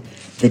Todd,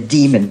 the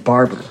demon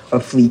barber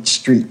of Fleet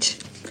Street.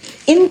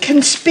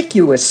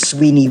 Inconspicuous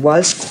Sweeney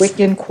was, quick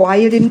and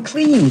quiet and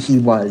clean he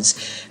was.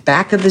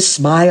 Back of his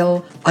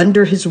smile,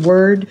 under his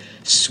word,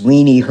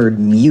 Sweeney heard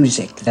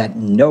music that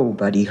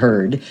nobody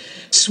heard.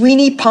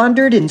 Sweeney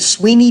pondered and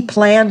Sweeney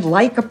planned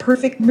like a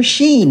perfect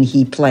machine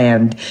he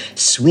planned.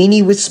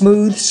 Sweeney was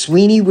smooth,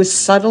 Sweeney was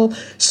subtle,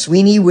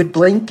 Sweeney would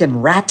blink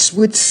and rats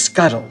would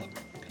scuttle.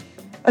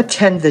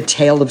 Attend the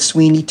tale of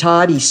Sweeney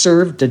Todd, he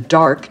served a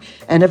dark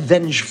and a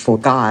vengeful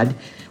God.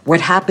 What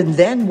happened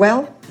then?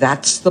 Well,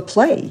 that's the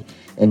play,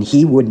 and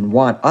he wouldn't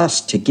want us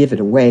to give it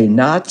away.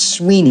 Not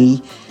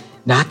Sweeney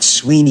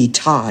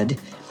Todd,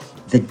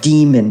 the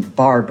demon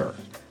barber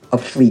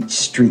of Fleet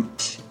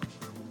Street.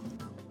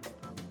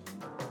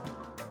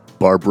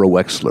 Barbara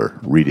Wexler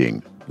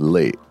reading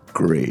late,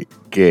 great,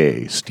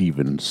 gay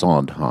Stephen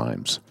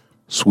Sondheim's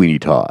Sweeney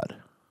Todd.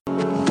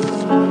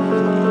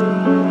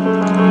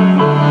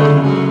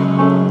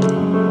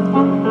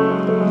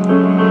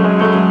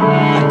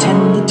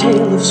 Attend the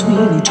tale of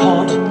Sweeney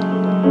Todd.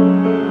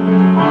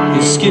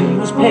 His skin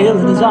was pale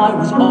and his eye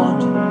was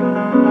odd.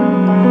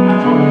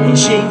 He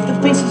shaved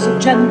the faces of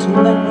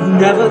gentlemen who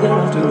never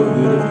thereafter were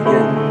heard of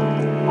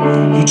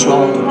again. He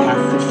trod a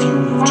path that few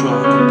have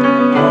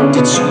trod,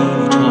 did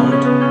Sweeney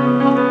Todd,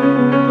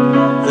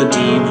 the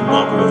demon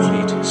barber of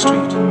Fleet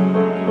Street.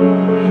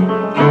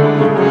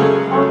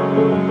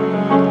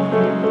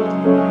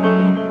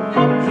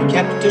 He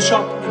kept a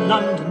shop in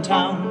London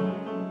town.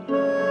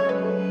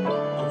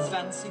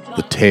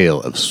 The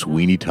Tale of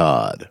Sweeney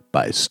Todd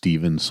by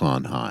Stephen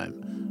Sondheim,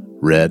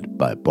 read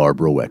by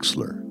Barbara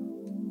Wexler.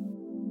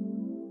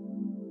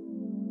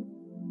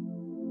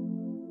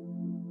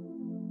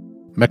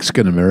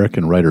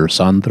 Mexican-American writer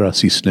Sandra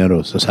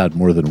Cisneros has had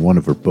more than one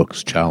of her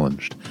books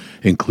challenged,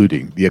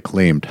 including the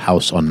acclaimed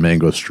House on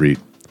Mango Street.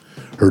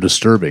 Her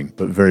disturbing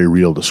but very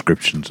real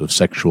descriptions of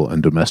sexual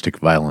and domestic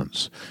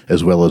violence,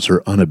 as well as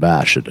her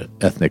unabashed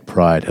ethnic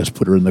pride, has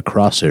put her in the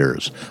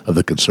crosshairs of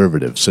the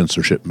conservative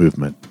censorship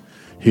movement.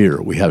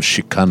 Here we have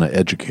Chicana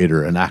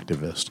educator and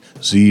activist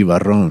Zee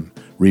Varron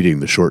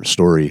reading the short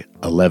story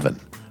 11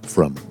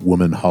 from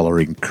Woman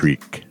Hollering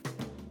Creek.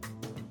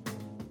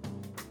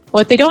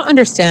 What they don't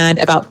understand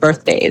about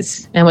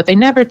birthdays, and what they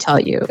never tell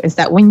you, is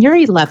that when you're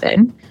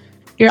 11,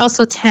 you're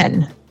also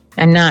 10,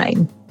 and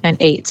 9, and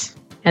 8,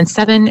 and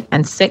 7,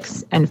 and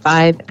 6, and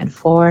 5, and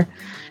 4,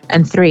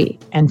 and 3,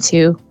 and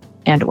 2,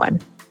 and 1.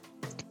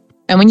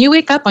 And when you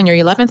wake up on your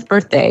 11th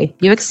birthday,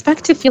 you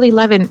expect to feel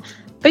 11,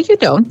 but you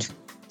don't.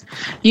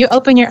 You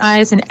open your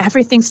eyes and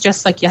everything's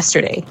just like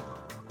yesterday,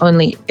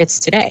 only it's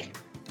today.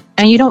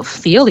 And you don't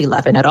feel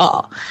 11 at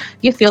all.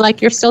 You feel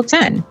like you're still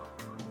 10.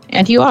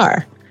 And you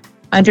are.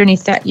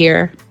 Underneath that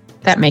year,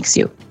 that makes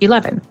you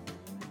 11.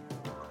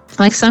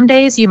 Like some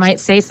days you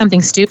might say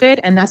something stupid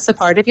and that's the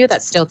part of you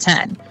that's still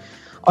 10.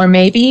 Or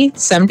maybe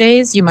some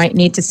days you might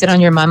need to sit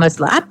on your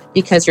mama's lap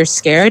because you're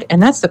scared and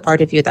that's the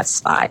part of you that's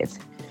 5.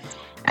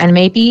 And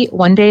maybe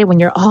one day when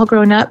you're all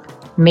grown up,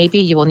 maybe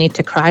you will need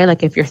to cry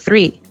like if you're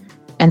 3.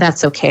 And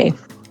that's okay.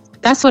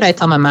 That's what I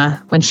tell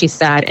Mama when she's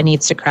sad and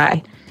needs to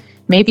cry.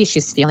 Maybe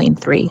she's feeling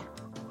 3.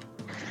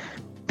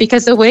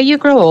 Because the way you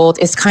grow old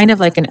is kind of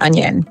like an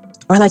onion,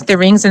 or like the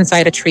rings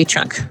inside a tree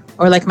trunk,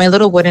 or like my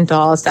little wooden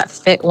dolls that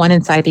fit one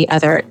inside the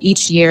other,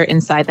 each year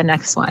inside the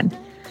next one.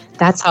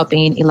 That's how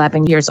being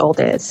 11 years old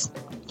is.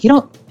 You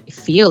don't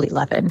feel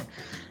 11,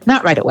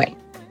 not right away.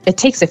 It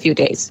takes a few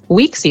days,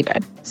 weeks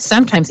even,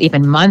 sometimes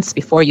even months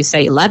before you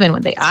say 11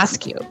 when they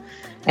ask you.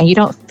 And you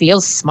don't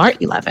feel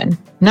smart 11,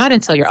 not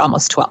until you're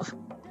almost 12.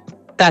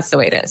 That's the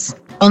way it is.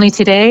 Only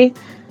today,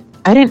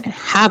 I didn't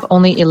have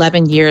only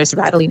 11 years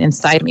rattling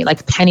inside me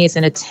like pennies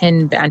in a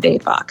tin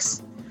Band-Aid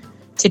box.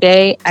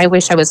 Today, I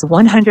wish I was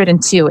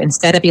 102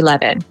 instead of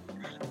 11.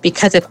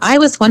 Because if I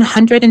was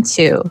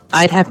 102,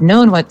 I'd have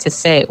known what to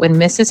say when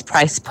Mrs.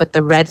 Price put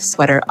the red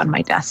sweater on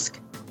my desk.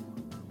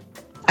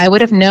 I would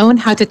have known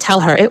how to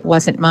tell her it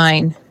wasn't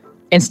mine,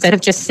 instead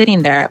of just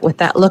sitting there with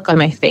that look on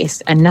my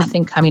face and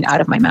nothing coming out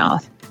of my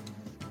mouth.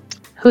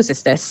 "Whose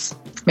is this?"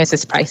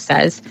 Mrs. Price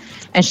says,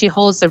 and she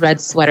holds the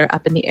red sweater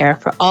up in the air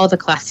for all the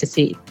class to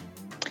see.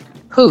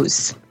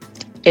 "Whose?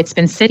 It's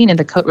been sitting in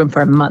the coat room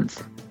for a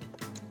month."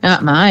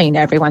 "Not mine,"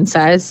 everyone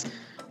says.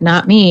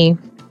 "Not me."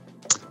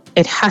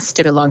 "It has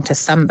to belong to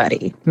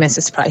somebody,"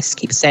 Mrs. Price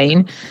keeps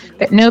saying,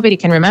 but nobody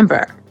can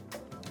remember.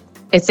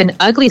 It's an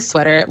ugly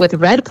sweater with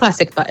red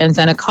plastic buttons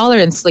and a collar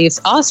and sleeves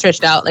all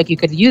stretched out like you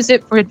could use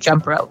it for a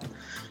jump rope.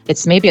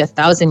 It's maybe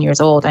 1,000 years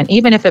old, and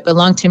even if it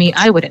belonged to me,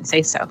 I wouldn't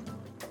say so.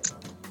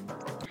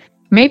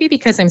 Maybe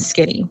because I'm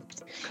skinny.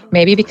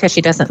 Maybe because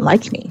she doesn't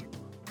like me.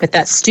 But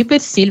that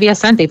stupid Silvia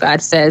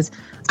Santivad says,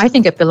 "I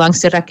think it belongs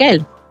to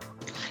Raquel."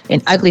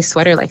 An ugly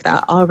sweater like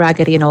that, all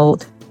raggedy and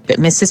old. But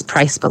Mrs.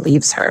 Price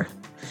believes her.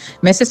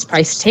 Mrs.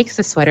 Price takes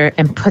the sweater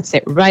and puts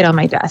it right on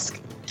my desk.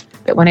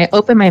 But when I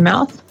open my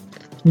mouth,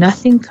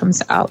 nothing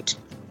comes out.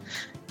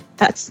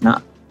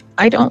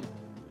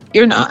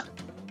 You're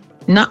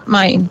not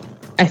mine,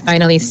 I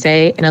finally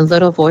say in a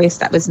little voice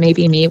that was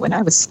maybe me when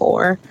I was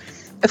 4.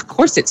 "Of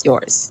course it's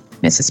yours,"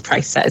 Mrs.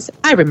 Price says.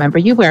 "I remember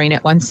you wearing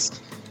it once."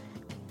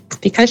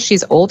 Because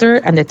she's older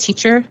and the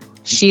teacher,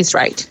 She's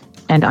right,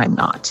 and I'm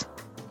not.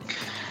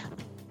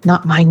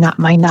 Not mine, not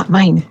mine, not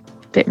mine.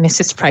 But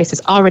Mrs. Price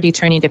is already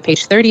turning to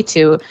page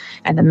 32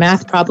 and the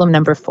math problem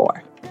number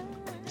 4.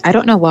 I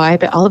don't know why,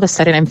 but all of a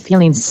sudden I'm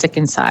feeling sick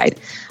inside.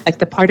 Like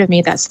the part of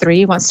me that's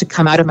 3 wants to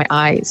come out of my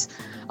eyes.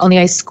 Only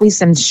I squeeze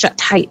them shut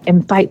tight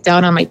and bite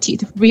down on my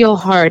teeth real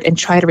hard and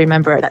try to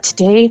remember that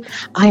today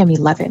I am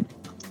 11.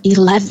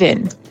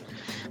 11.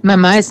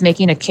 Mama is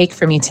making a cake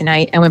for me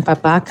tonight, and when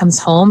Papa comes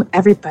home,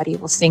 everybody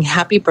will sing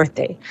happy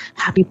birthday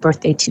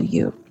to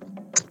you.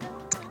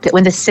 But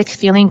when the sick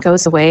feeling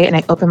goes away and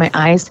I open my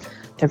eyes,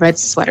 the red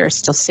sweater is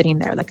still sitting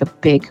there like a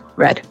big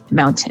red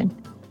mountain.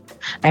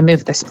 I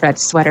move this red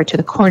sweater to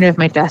the corner of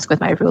my desk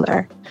with my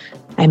ruler.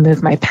 I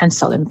move my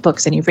pencil and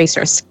books and eraser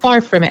as far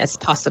from it as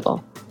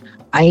possible.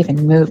 I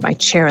even move my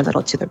chair a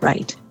little to the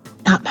right.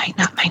 Not mine,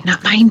 not mine,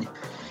 not mine.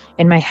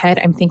 In my head,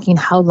 I'm thinking,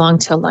 how long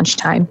till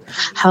lunchtime?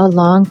 How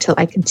long till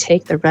I can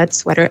take the red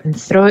sweater and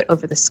throw it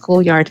over the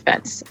schoolyard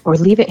fence, or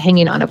leave it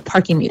hanging on a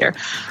parking meter,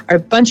 or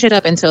bunch it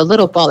up into a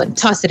little ball and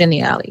toss it in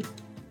the alley?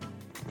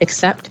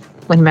 Except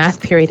when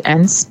math period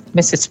ends,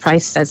 Mrs.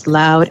 Price says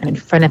loud and in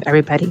front of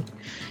everybody,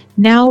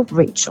 "Now,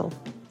 Rachel,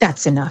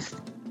 that's enough."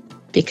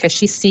 Because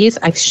she sees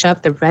I've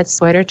shoved the red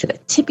sweater to the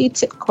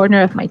tippy-tip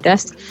corner of my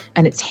desk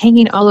and it's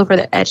hanging all over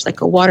the edge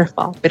like a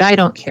waterfall, but I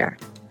don't care.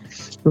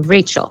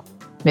 "Rachel,"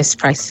 Miss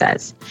Price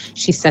says.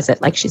 She says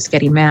it like she's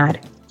getting mad.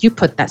 "You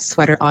put that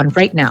sweater on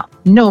right now.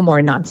 No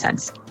more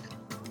nonsense."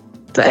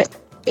 "But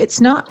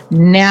it's not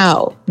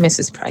now,"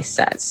 Mrs. Price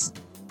says.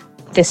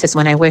 This is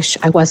when I wish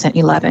I wasn't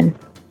 11.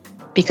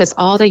 Because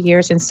all the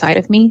years inside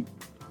of me,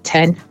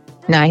 10,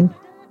 9,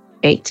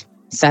 8,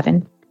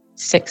 7,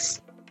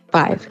 6,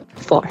 5,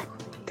 4,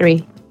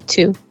 3,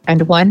 2,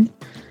 and 1,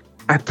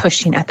 are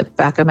pushing at the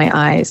back of my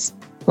eyes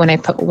when I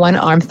put one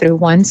arm through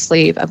one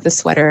sleeve of the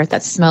sweater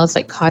that smells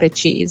like cottage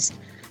cheese,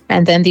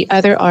 and then the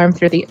other arm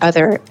through the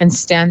other, and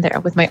stand there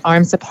with my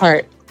arms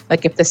apart,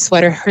 like if the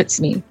sweater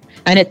hurts me.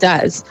 And it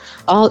does,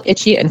 all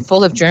itchy and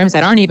full of germs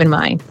that aren't even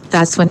mine.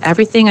 That's when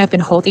everything I've been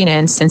holding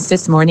in since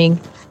this morning,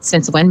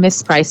 since when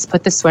Miss Price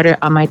put the sweater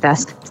on my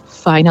desk,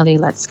 finally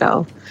lets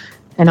go.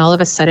 And all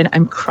of a sudden,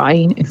 I'm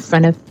crying in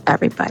front of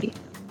everybody.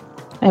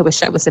 I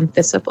wish I was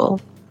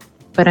invisible,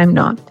 but I'm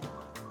not.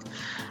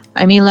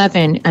 I'm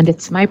 11, and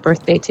it's my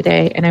birthday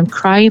today, and I'm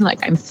crying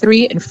like I'm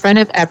 3 in front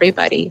of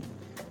everybody.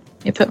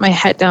 I put my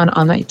head down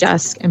on my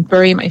desk and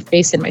bury my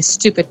face in my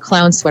stupid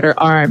clown sweater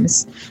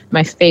arms,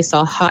 my face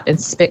all hot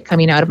and spit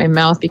coming out of my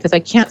mouth because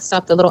I can't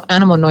stop the little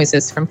animal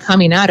noises from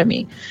coming out of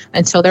me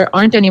until there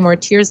aren't any more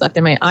tears left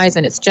in my eyes,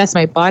 and it's just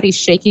my body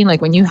shaking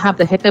like when you have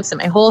the hiccups, and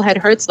my whole head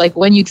hurts like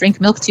when you drink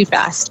milk too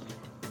fast.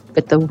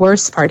 But the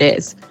worst part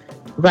is,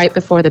 right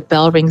before the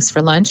bell rings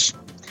for lunch,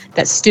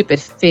 that stupid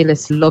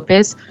Feliz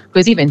Lopez,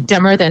 who's even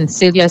dumber than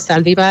Silvia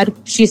Saldivar,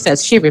 she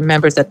says she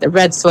remembers that the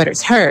red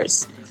sweater's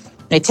hers.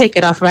 I take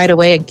it off right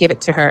away and give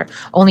it to her.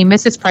 Only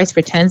Mrs. Price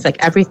pretends like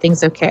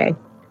everything's okay.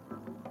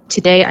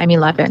 Today, I'm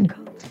 11.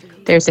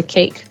 There's a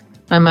cake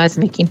Mama's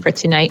making for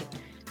tonight.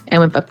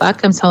 And when Papa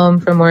comes home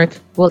from work,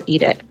 we'll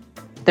eat it.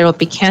 There will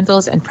be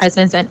candles and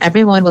presents, and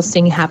everyone will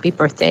sing happy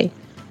birthday.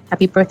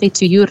 Happy birthday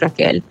to you,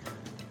 Raquel.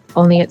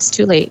 Only it's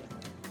too late.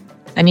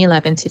 I'm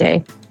 11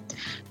 today.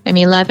 I'm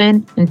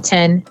 11 and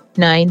 10,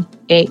 9,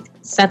 8,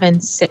 7,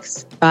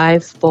 6,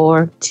 5,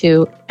 4,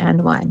 2,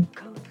 and 1.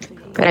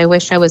 But I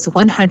wish I was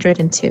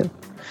 102.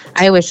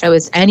 I wish I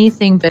was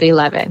anything but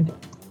 11,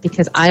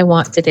 because I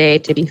want today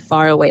to be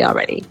far away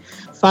already.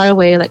 Far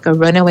away like a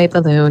runaway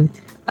balloon,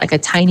 like a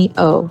tiny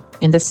O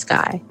in the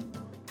sky.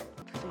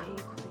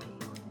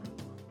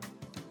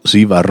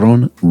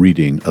 Cimarrón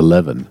Reading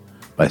 11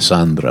 by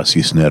Sandra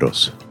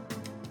Cisneros.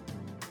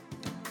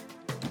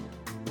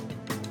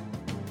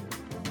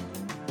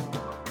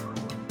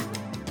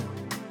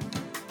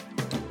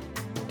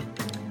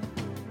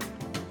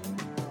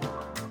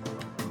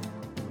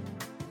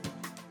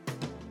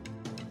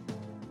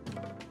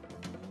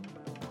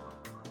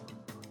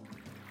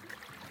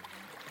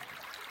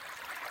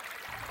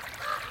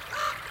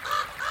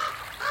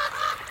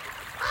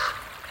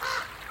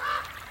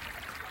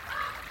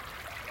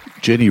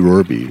 Jenny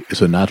Rorby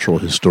is a natural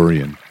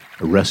historian,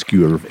 a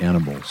rescuer of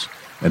animals,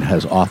 and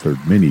has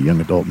authored many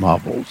young adult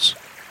novels.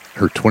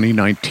 Her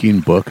 2019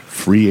 book,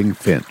 Freeing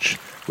Finch,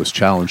 was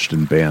challenged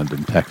and banned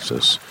in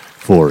Texas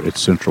for its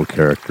central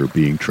character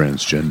being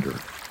transgender.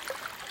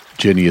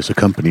 Jenny is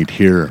accompanied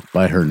here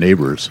by her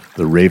neighbors,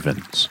 the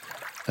ravens,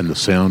 and the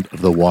sound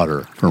of the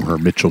water from her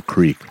Mitchell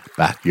Creek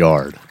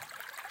backyard.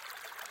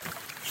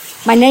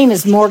 My name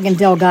is Morgan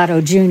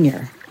Delgado,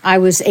 Jr. I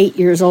was 8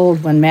 years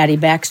old when Maddie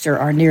Baxter,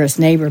 our nearest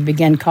neighbor,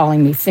 began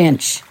calling me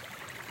Finch.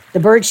 The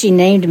bird she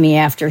named me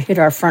after hit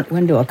our front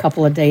window a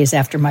couple of days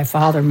after my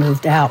father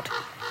moved out.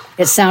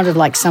 It sounded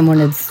like someone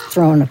had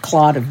thrown a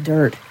clod of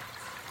dirt.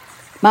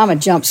 Mama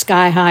jumped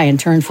sky high and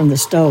turned from the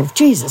stove.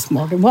 Jesus,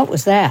 Morgan, what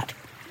was that?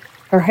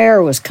 Her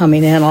hair was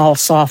coming in all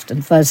soft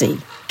and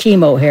fuzzy.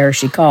 Chemo hair,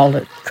 she called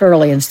it,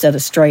 curly instead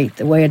of straight,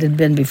 the way it had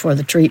been before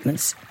the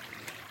treatments.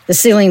 The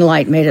ceiling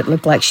light made it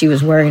look like she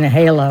was wearing a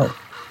halo.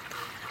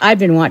 I'd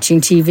been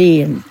watching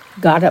TV, and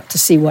got up to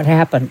see what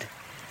happened.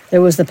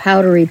 There was the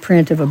powdery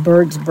print of a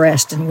bird's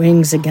breast and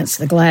wings against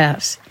the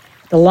glass.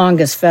 The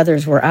longest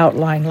feathers were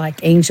outlined like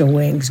angel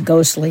wings,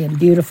 ghostly and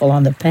beautiful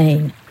on the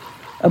pane.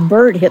 A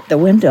bird hit the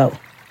window.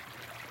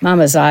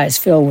 Mama's eyes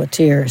filled with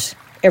tears.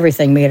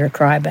 Everything made her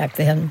cry back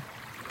then.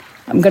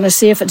 I'm going to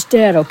see if it's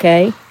dead,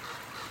 okay?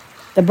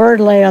 The bird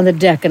lay on the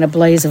deck in a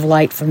blaze of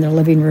light from the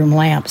living room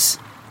lamps.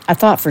 I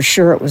thought for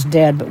sure it was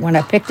dead, but when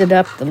I picked it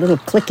up, the little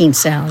clicking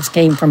sounds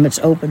came from its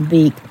open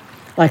beak,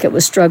 like it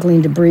was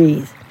struggling to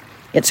breathe.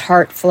 Its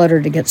heart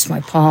fluttered against my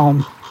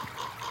palm.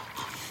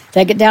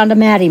 Take it down to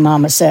Maddie,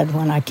 Mama said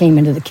when I came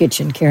into the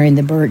kitchen carrying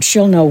the bird.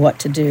 She'll know what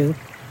to do.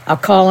 I'll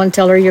call and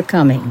tell her you're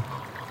coming.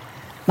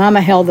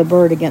 Mama held the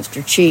bird against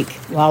her cheek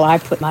while I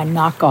put my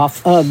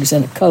knockoff Uggs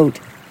in a coat.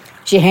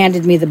 She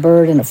handed me the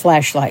bird and a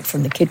flashlight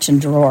from the kitchen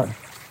drawer.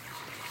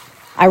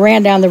 I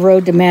ran down the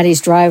road to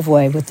Maddie's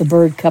driveway with the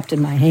bird cupped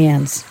in my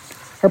hands.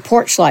 Her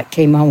porch light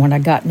came on when I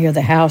got near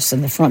the house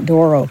and the front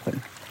door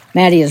opened.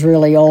 Maddie is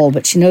really old,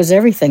 but she knows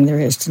everything there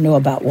is to know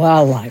about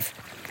wildlife.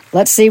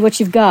 Let's see what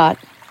you've got.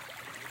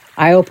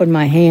 I opened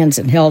my hands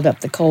and held up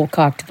the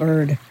cold-cocked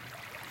bird.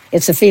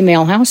 It's a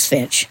female house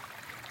finch.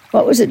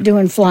 What was it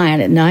doing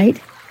flying at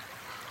night?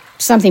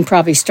 Something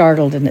probably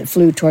startled and it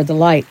flew toward the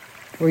light.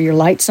 Were your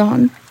lights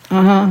on?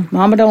 Uh-huh.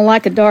 Mama don't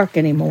like it dark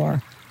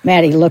anymore.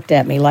 Maddie looked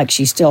at me like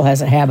she still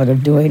has a habit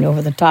of doing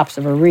over the tops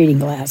of her reading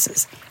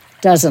glasses.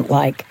 She doesn't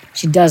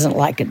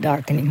like it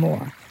dark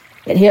anymore.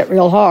 It hit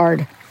real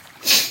hard.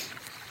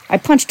 I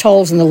punched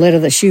holes in the lid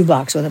of the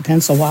shoebox with a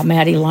pencil while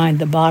Maddie lined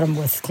the bottom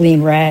with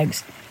clean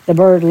rags. The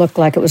bird looked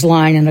like it was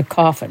lying in a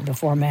coffin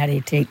before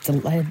Maddie taped the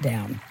lid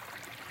down.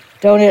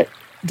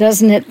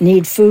 Doesn't it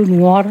need food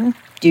and water?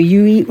 Do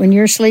you eat when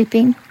you're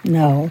sleeping?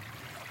 No.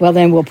 Well,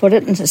 then we'll put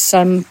it into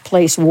some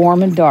place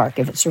warm and dark.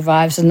 If it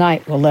survives the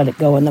night, we'll let it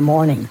go in the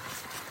morning.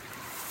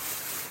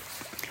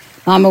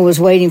 Mama was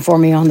waiting for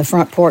me on the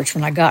front porch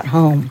when I got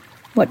home.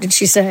 What did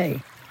she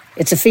say?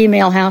 It's a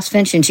female house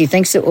finch and she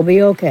thinks it will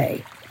be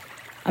okay.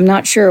 I'm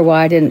not sure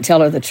why I didn't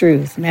tell her the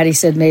truth. Maddie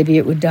said maybe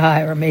it would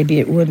die or maybe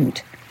it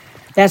wouldn't.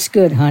 That's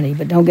good, honey,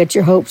 but don't get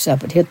your hopes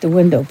up. It hit the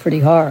window pretty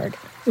hard.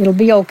 It'll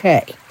be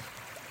okay.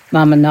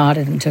 Mama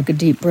nodded and took a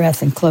deep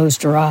breath and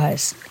closed her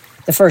eyes.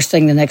 The first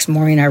thing the next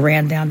morning, I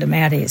ran down to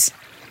Maddie's.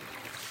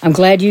 I'm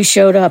glad you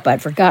showed up.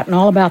 I'd forgotten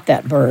all about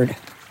that bird.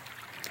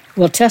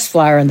 We'll test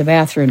fly her in the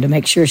bathroom to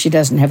make sure she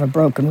doesn't have a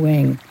broken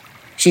wing.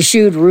 She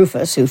shooed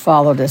Rufus, who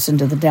followed us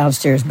into the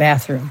downstairs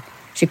bathroom.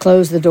 She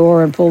closed the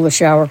door and pulled the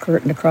shower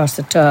curtain across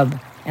the tub,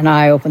 and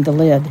I opened the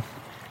lid.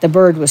 The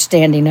bird was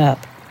standing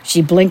up.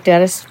 She blinked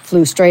at us,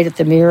 flew straight at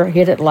the mirror,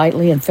 hit it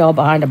lightly, and fell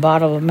behind a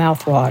bottle of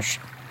mouthwash.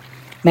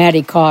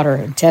 Maddie caught her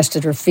and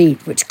tested her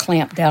feet, which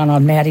clamped down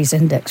on Maddie's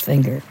index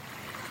finger.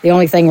 The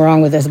only thing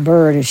wrong with this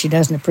bird is she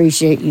doesn't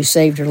appreciate you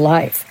saved her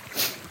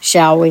life.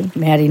 Shall we?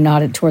 Maddie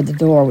nodded toward the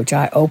door, which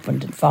I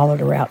opened and followed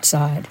her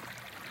outside.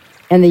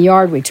 In the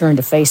yard, we turned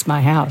to face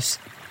my house.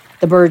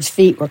 The bird's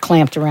feet were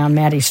clamped around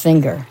Maddie's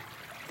finger.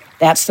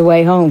 That's the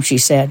way home, she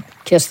said,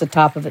 kissed the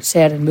top of its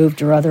head and moved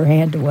her other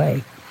hand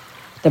away.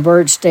 The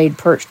bird stayed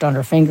perched on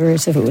her finger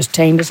as if it was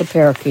tamed as a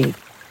parakeet.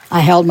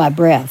 I held my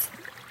breath.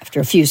 After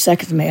a few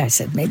seconds, I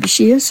said, maybe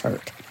she is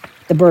hurt.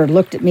 The bird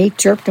looked at me,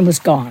 chirped, and was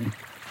gone.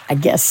 I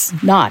guess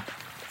not,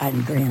 I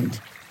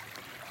grinned.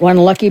 One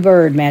lucky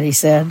bird, Maddie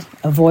said,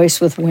 a voice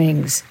with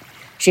wings.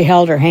 She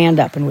held her hand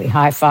up and we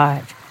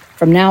high-fived.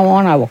 From now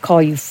on, I will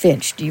call you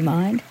Finch. Do you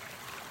mind?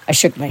 I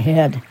shook my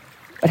head.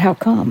 But how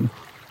come?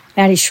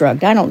 Maddie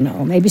shrugged. I don't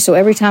know. Maybe so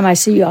every time I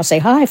see you, I'll say,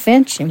 hi,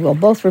 Finch, and we'll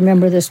both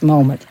remember this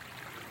moment.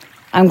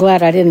 I'm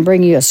glad I didn't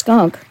bring you a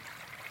skunk.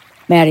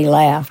 Maddie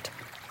laughed.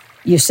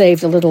 You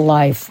saved a little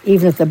life.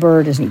 Even if the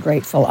bird isn't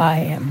grateful, I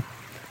am.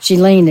 She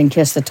leaned and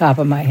kissed the top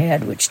of my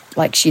head, which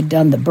like she'd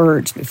done the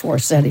birds before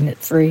setting it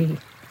free.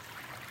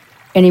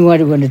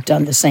 Anyone would have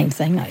done the same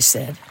thing, I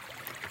said.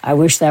 I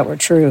wish that were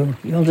true.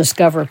 You'll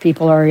discover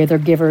people are either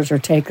givers or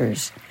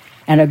takers,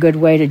 and a good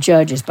way to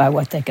judge is by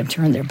what they can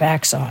turn their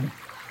backs on.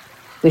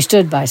 We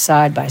stood by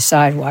side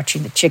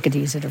watching the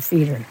chickadees at her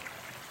feeder.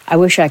 I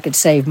wish I could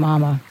save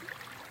Mama.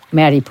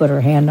 Maddie put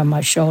her hand on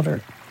my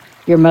shoulder.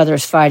 Your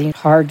mother's fighting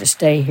hard to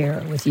stay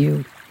here with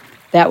you.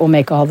 That will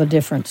make all the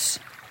difference.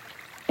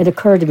 It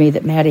occurred to me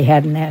that Maddie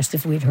hadn't asked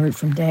if we'd heard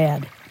from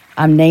Dad.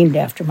 I'm named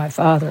after my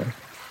father.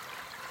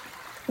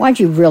 Why'd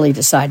you really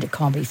decide to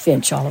call me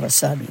Finch all of a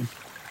sudden?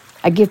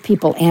 I give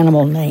people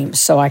animal names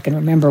so I can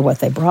remember what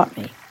they brought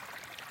me.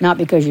 Not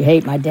because you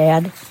hate my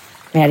dad.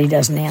 Maddie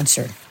doesn't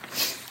answer.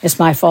 It's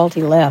my fault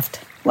he left.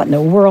 What in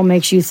the world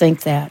makes you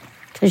think that?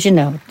 Because,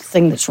 the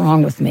thing that's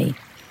wrong with me.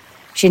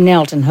 She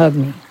knelt and hugged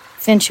me.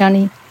 Finch,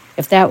 honey,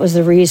 if that was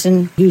the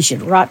reason, he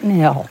should rot in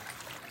hell.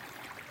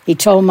 He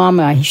told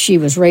Mama she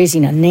was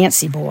raising a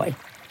Nancy boy.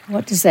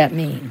 What does that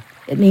mean?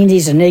 It means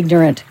he's an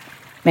ignorant...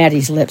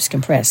 Maddie's lips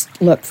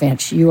compressed. Look,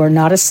 Finch, you are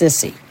not a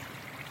sissy,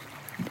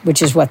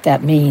 which is what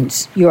that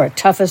means. You are a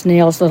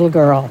tough-as-nails little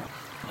girl.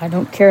 I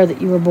don't care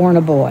that you were born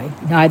a boy.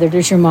 Neither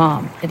does your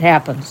mom. It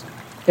happens.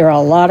 There are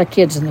a lot of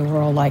kids in the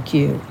world like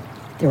you.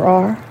 There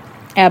are?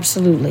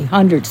 Absolutely.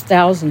 Hundreds,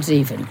 thousands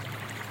even.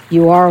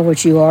 You are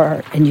what you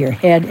are in your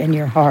head and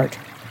your heart,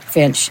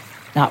 Finch,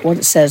 not what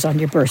it says on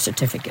your birth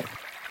certificate.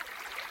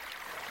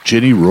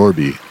 Ginny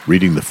Rorby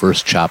reading the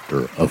first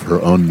chapter of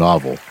her own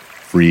novel,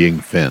 Freeing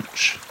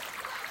Finch.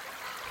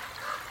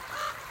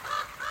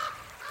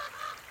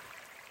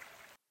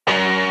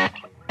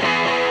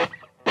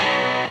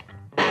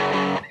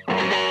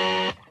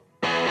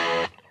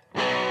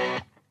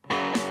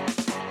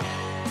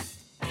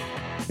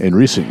 In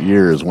recent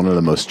years, one of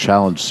the most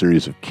challenged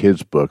series of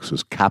kids' books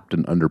is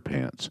Captain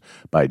Underpants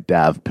by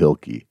Dav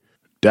Pilkey.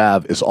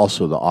 Dav is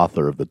also the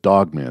author of the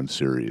Dogman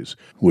series,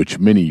 which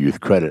many youth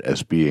credit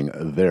as being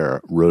their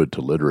road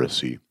to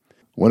literacy.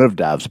 One of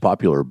Dav's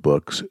popular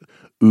books,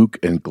 Ook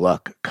and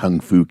Gluck,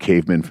 Kung Fu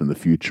Cavemen from the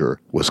Future,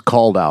 was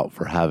called out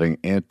for having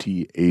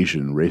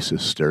anti-Asian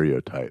racist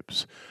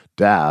stereotypes.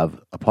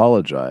 Dav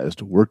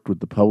apologized, worked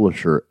with the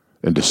publisher,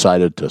 and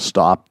decided to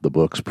stop the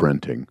book's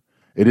printing.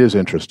 It is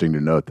interesting to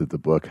note that the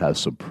book has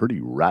some pretty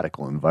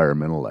radical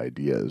environmental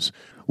ideas,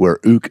 where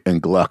Ook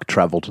and Gluck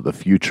travel to the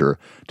future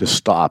to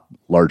stop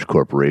large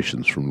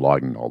corporations from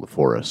logging all the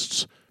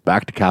forests.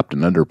 Back to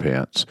Captain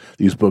Underpants,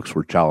 these books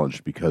were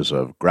challenged because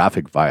of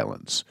graphic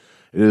violence.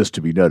 It is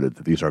to be noted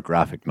that these are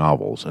graphic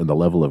novels, and the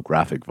level of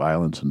graphic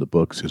violence in the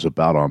books is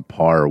about on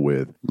par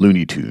with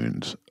Looney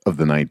Tunes of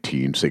the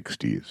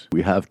 1960s.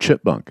 We have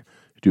Chipmunk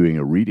doing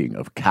a reading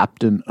of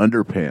Captain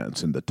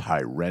Underpants in the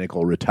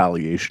tyrannical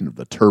retaliation of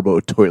the Turbo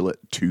Toilet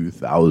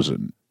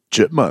 2000.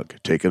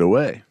 Chipmunk, take it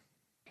away.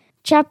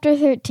 Chapter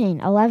 13,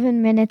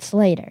 11 minutes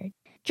later.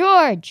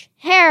 George!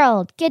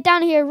 Harold! Get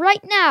down here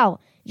right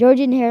now! George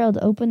and Harold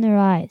opened their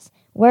eyes.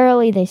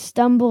 Warily, they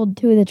stumbled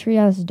to the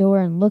treehouse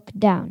door and looked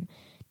down.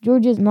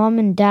 George's mom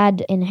and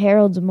dad and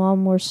Harold's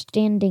mom were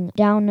standing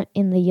down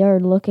in the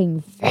yard looking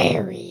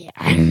very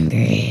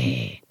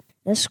angry.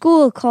 The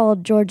school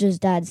called, George's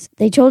dad.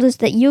 They told us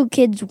that you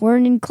kids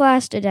weren't in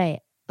class today.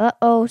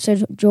 Uh-oh,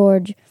 said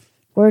George.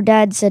 We're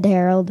Dad, said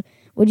Harold.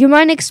 Would you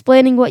mind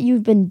explaining what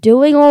you've been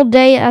doing all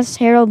day? Asked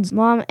Harold's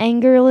mom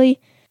angrily.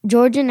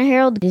 George and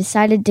Harold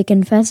decided to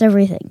confess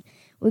everything.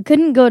 We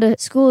couldn't go to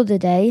school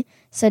today,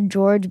 said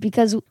George,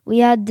 because we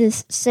had to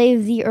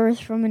save the Earth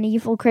from an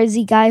evil,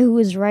 crazy guy who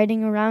was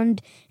riding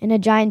around in a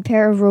giant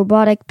pair of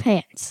robotic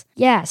pants.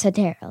 Yeah, said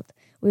Harold.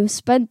 We've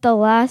spent the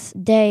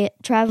last day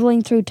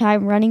traveling through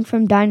time, running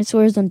from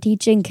dinosaurs and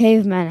teaching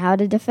cavemen how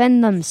to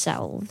defend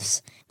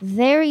themselves.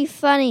 Very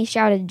funny,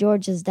 shouted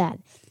George's dad.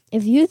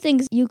 If you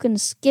think you can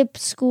skip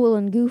school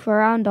and goof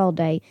around all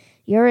day,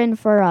 you're in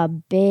for a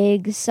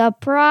big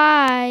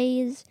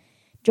surprise.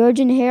 George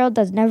and Harold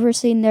had never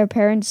seen their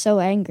parents so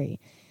angry.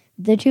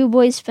 The two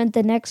boys spent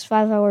the next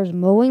 5 hours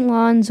mowing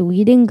lawns,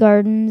 weeding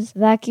gardens,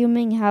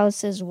 vacuuming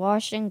houses,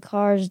 washing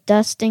cars,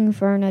 dusting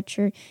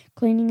furniture,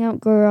 cleaning out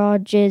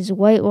garages,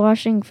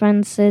 whitewashing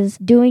fences,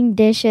 doing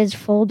dishes,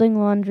 folding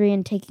laundry,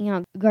 and taking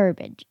out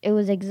garbage. It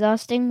was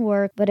exhausting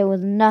work, but it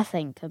was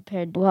nothing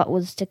compared to what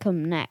was to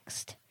come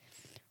next.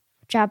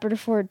 Chapter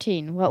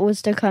 14, What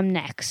Was to Come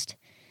Next.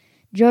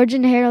 George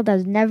and Harold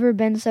had never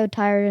been so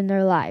tired in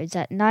their lives.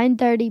 At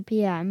 9:30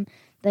 p.m.,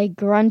 they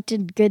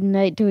grunted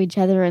goodnight to each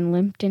other and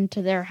limped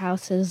into their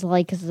houses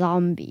like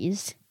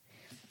zombies.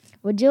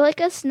 Would you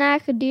like a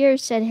snack, dear?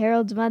 Said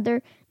Harold's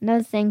mother.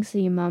 No thanks,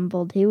 he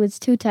mumbled. He was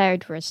too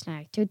tired for a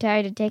snack, too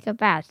tired to take a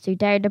bath, too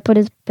tired to put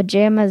his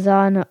pajamas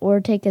on or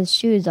take his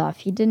shoes off.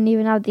 He didn't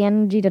even have the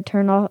energy to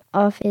turn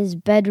off his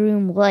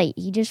bedroom light.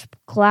 He just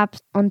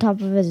collapsed on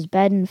top of his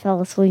bed and fell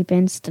asleep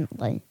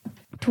instantly.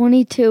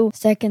 22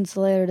 seconds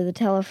later, the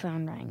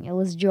telephone rang. It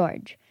was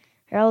George.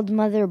 Harold's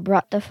mother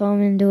brought the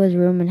phone into his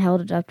room and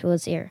held it up to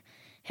his ear.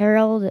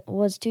 Harold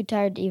was too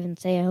tired to even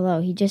say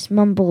hello. He just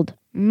mumbled,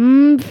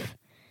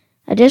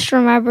 I just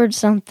remembered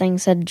something,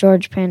 said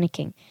George,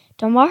 panicking.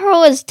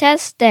 Tomorrow is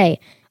test day.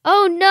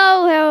 Oh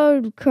no,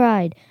 Harold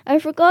cried. I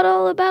forgot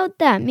all about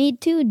that. Me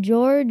too,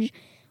 George.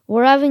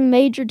 We're having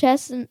major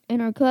tests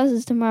in our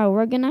classes tomorrow.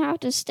 We're going to have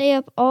to stay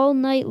up all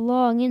night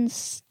long and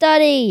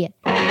study.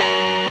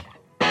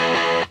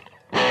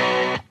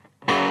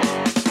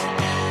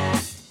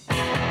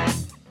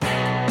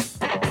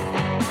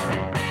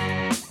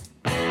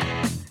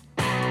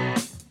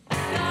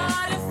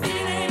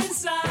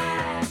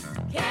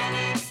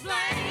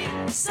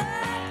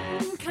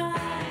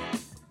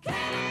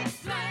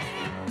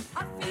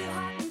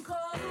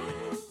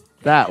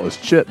 That was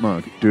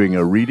Chipmunk doing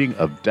a reading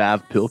of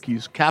Dav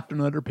Pilkey's Captain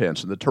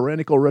Underpants in the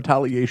tyrannical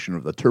retaliation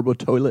of the Turbo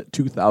Toilet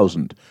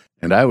 2000.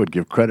 And I would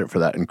give credit for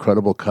that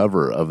incredible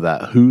cover of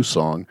that Who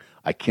song,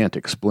 I Can't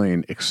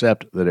Explain,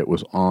 except that it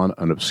was on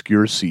an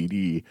obscure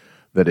CD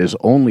that is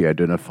only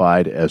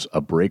identified as a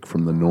break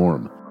from the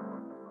norm.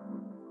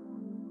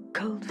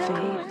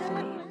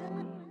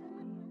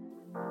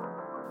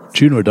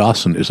 Juno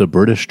Dawson is a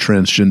British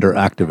transgender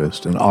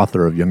activist and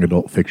author of young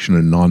adult fiction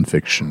and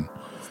nonfiction.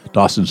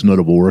 Dawson's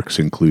notable works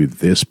include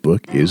This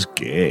Book is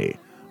Gay,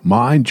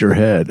 Mind Your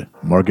Head,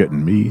 Margaret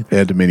and Me,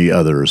 and many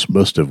others,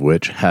 most of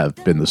which have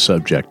been the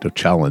subject of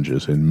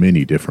challenges in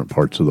many different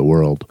parts of the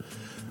world.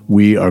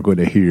 We are going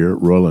to hear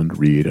Roland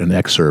read an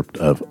excerpt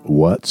of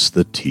What's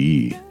the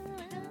Tea?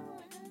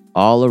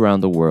 All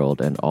around the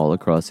world and all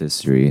across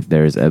history,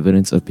 there is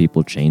evidence of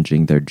people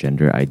changing their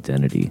gender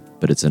identity,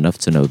 but it's enough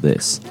to know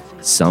this: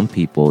 some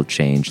people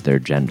change their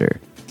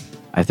gender.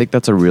 I think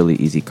that's a really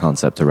easy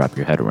concept to wrap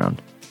your head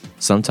around.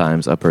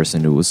 Sometimes a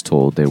person who was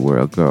told they were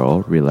a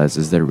girl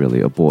realizes they're really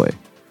a boy.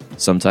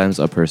 Sometimes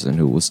a person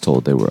who was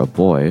told they were a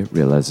boy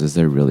realizes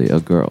they're really a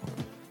girl.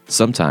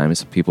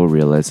 Sometimes people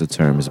realize the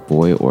terms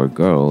boy or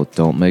girl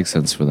don't make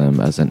sense for them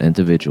as an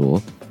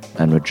individual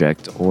and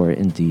reject or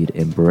indeed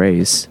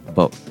embrace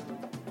both.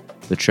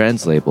 The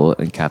trans label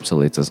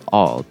encapsulates us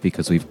all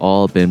because we've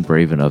all been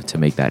brave enough to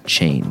make that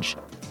change.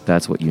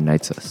 That's what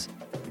unites us.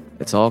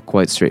 It's all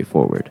quite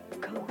straightforward.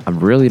 I'm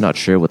really not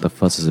sure what the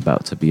fuss is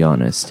about, to be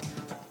honest.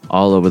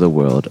 All over the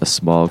world, a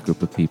small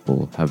group of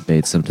people have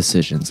made some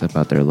decisions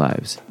about their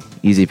lives.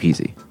 Easy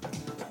peasy.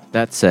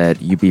 That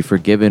said, you'd be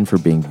forgiven for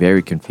being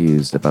very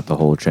confused about the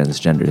whole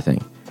transgender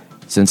thing.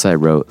 Since I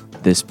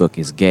wrote This Book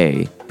is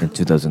Gay in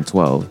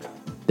 2012,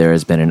 there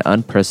has been an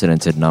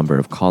unprecedented number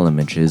of column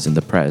inches in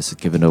the press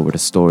given over to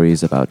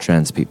stories about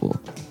trans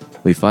people.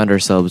 We find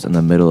ourselves in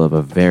the middle of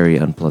a very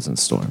unpleasant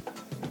storm.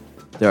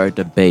 There are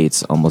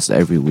debates almost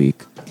every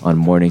week on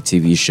morning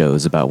TV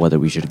shows about whether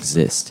we should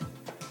exist.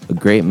 A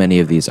great many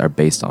of these are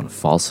based on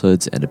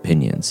falsehoods and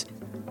opinions.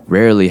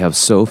 Rarely have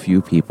so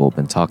few people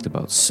been talked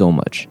about so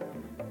much.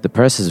 The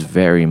press has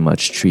very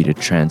much treated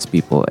trans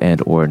people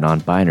and or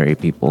non-binary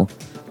people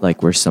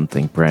like we're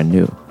something brand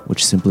new,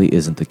 which simply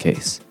isn't the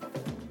case.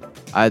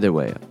 Either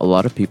way, a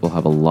lot of people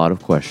have a lot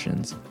of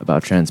questions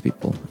about trans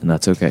people, and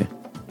that's okay.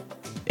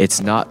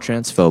 It's not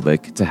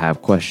transphobic to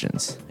have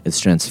questions.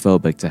 It's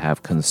transphobic to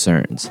have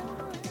concerns.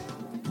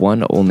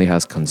 One only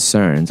has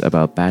concerns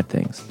about bad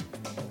things: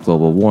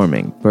 global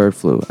warming, bird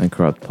flu, and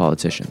corrupt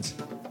politicians.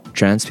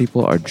 Trans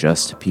people are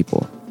just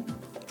people.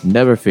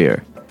 Never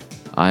fear.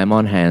 I am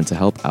on hand to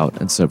help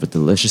out and serve a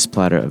delicious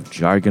platter of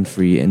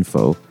jargon-free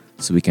info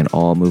so we can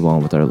all move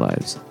on with our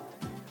lives.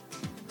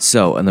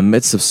 So, in the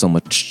midst of so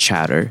much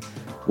chatter,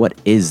 what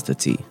is the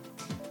tea?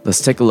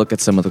 Let's take a look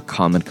at some of the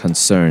common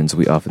concerns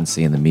we often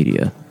see in the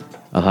media.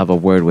 I'll have a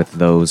word with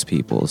those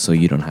people so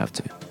you don't have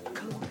to.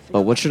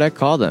 But what should I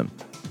call them?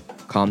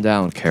 Calm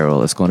down,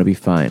 Carol, it's going to be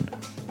fine.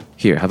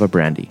 Here, have a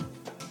brandy.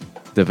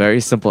 The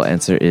very simple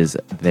answer is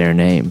their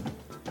name.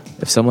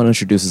 If someone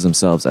introduces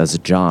themselves as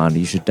John,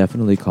 you should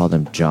definitely call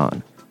them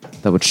John.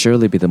 That would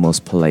surely be the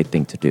most polite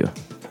thing to do.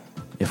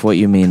 If what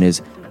you mean is,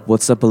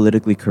 what's the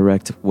politically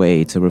correct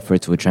way to refer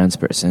to a trans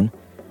person?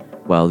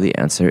 Well, the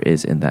answer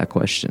is in that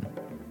question.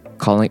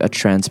 Calling a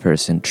trans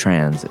person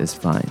trans is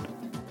fine.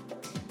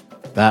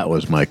 That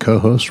was my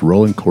co-host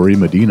Roland Corey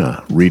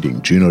Medina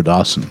reading Juno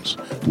Dawson's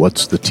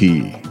What's the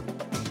Tea?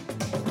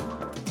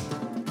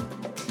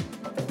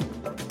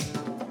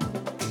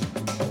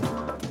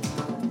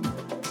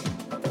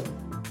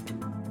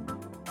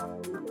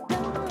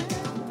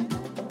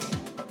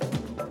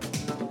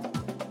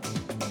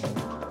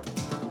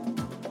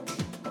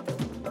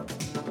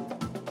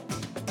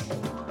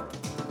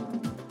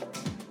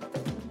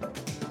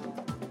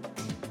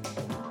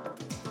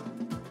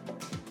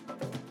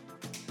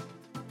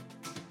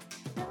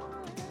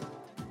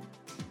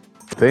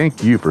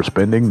 Thank you for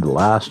spending the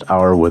last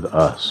hour with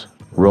us.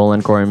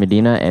 Roland Corey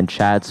Medina and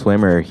Chad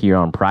Swimmer here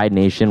on Pride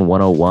Nation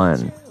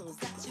 101.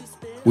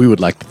 We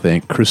would like to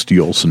thank Christy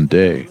Olson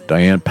Day,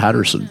 Diane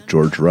Patterson,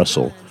 George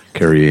Russell,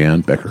 Carrie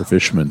Ann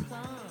Becker-Fishman,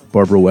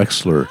 Barbara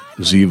Wexler,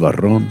 Z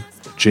Varron,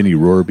 Jenny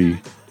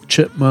Rorby,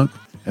 Chipmunk,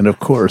 and of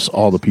course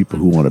all the people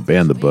who want to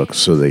ban the book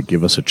so they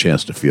give us a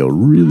chance to feel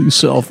really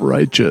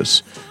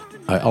self-righteous.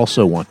 I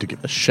also want to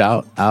give a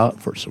shout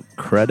out for some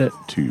credit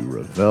to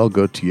Ravel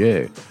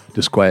Gauthier,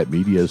 Disquiet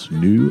Media's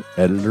new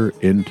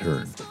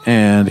editor-intern.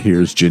 And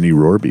here's Jenny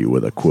Rorby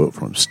with a quote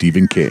from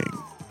Stephen King.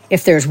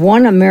 If there's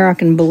one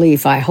American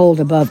belief I hold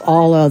above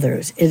all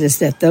others, it is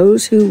that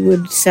those who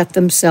would set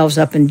themselves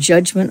up in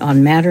judgment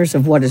on matters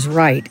of what is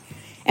right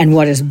and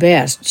what is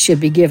best should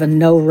be given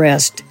no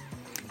rest,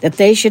 that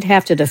they should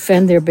have to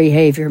defend their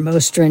behavior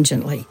most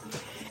stringently.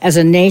 As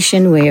a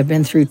nation, we have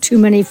been through too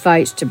many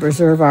fights to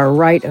preserve our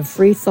right of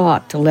free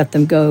thought to let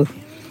them go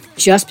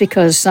just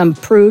because some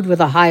prude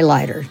with a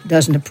highlighter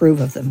doesn't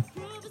approve of them.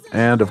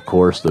 And of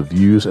course, the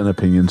views and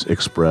opinions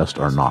expressed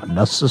are not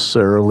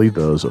necessarily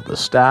those of the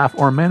staff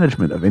or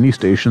management of any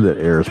station that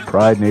airs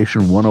Pride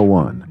Nation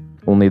 101.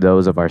 Only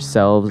those of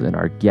ourselves and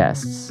our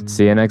guests.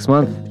 See you next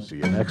month. See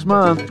you next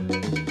month.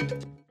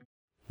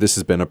 This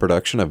has been a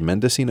production of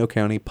Mendocino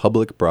County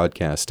Public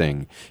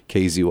Broadcasting,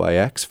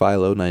 KZYX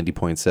Philo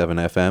 90.7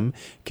 FM,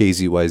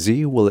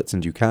 KZYZ Willits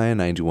and Ukiah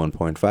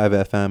 91.5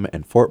 FM,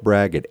 and Fort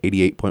Bragg at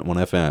 88.1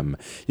 FM.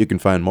 You can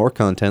find more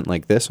content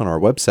like this on our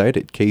website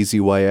at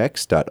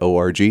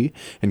kzyx.org,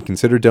 and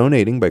consider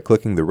donating by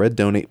clicking the red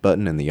donate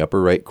button in the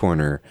upper right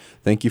corner.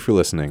 Thank you for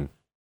listening.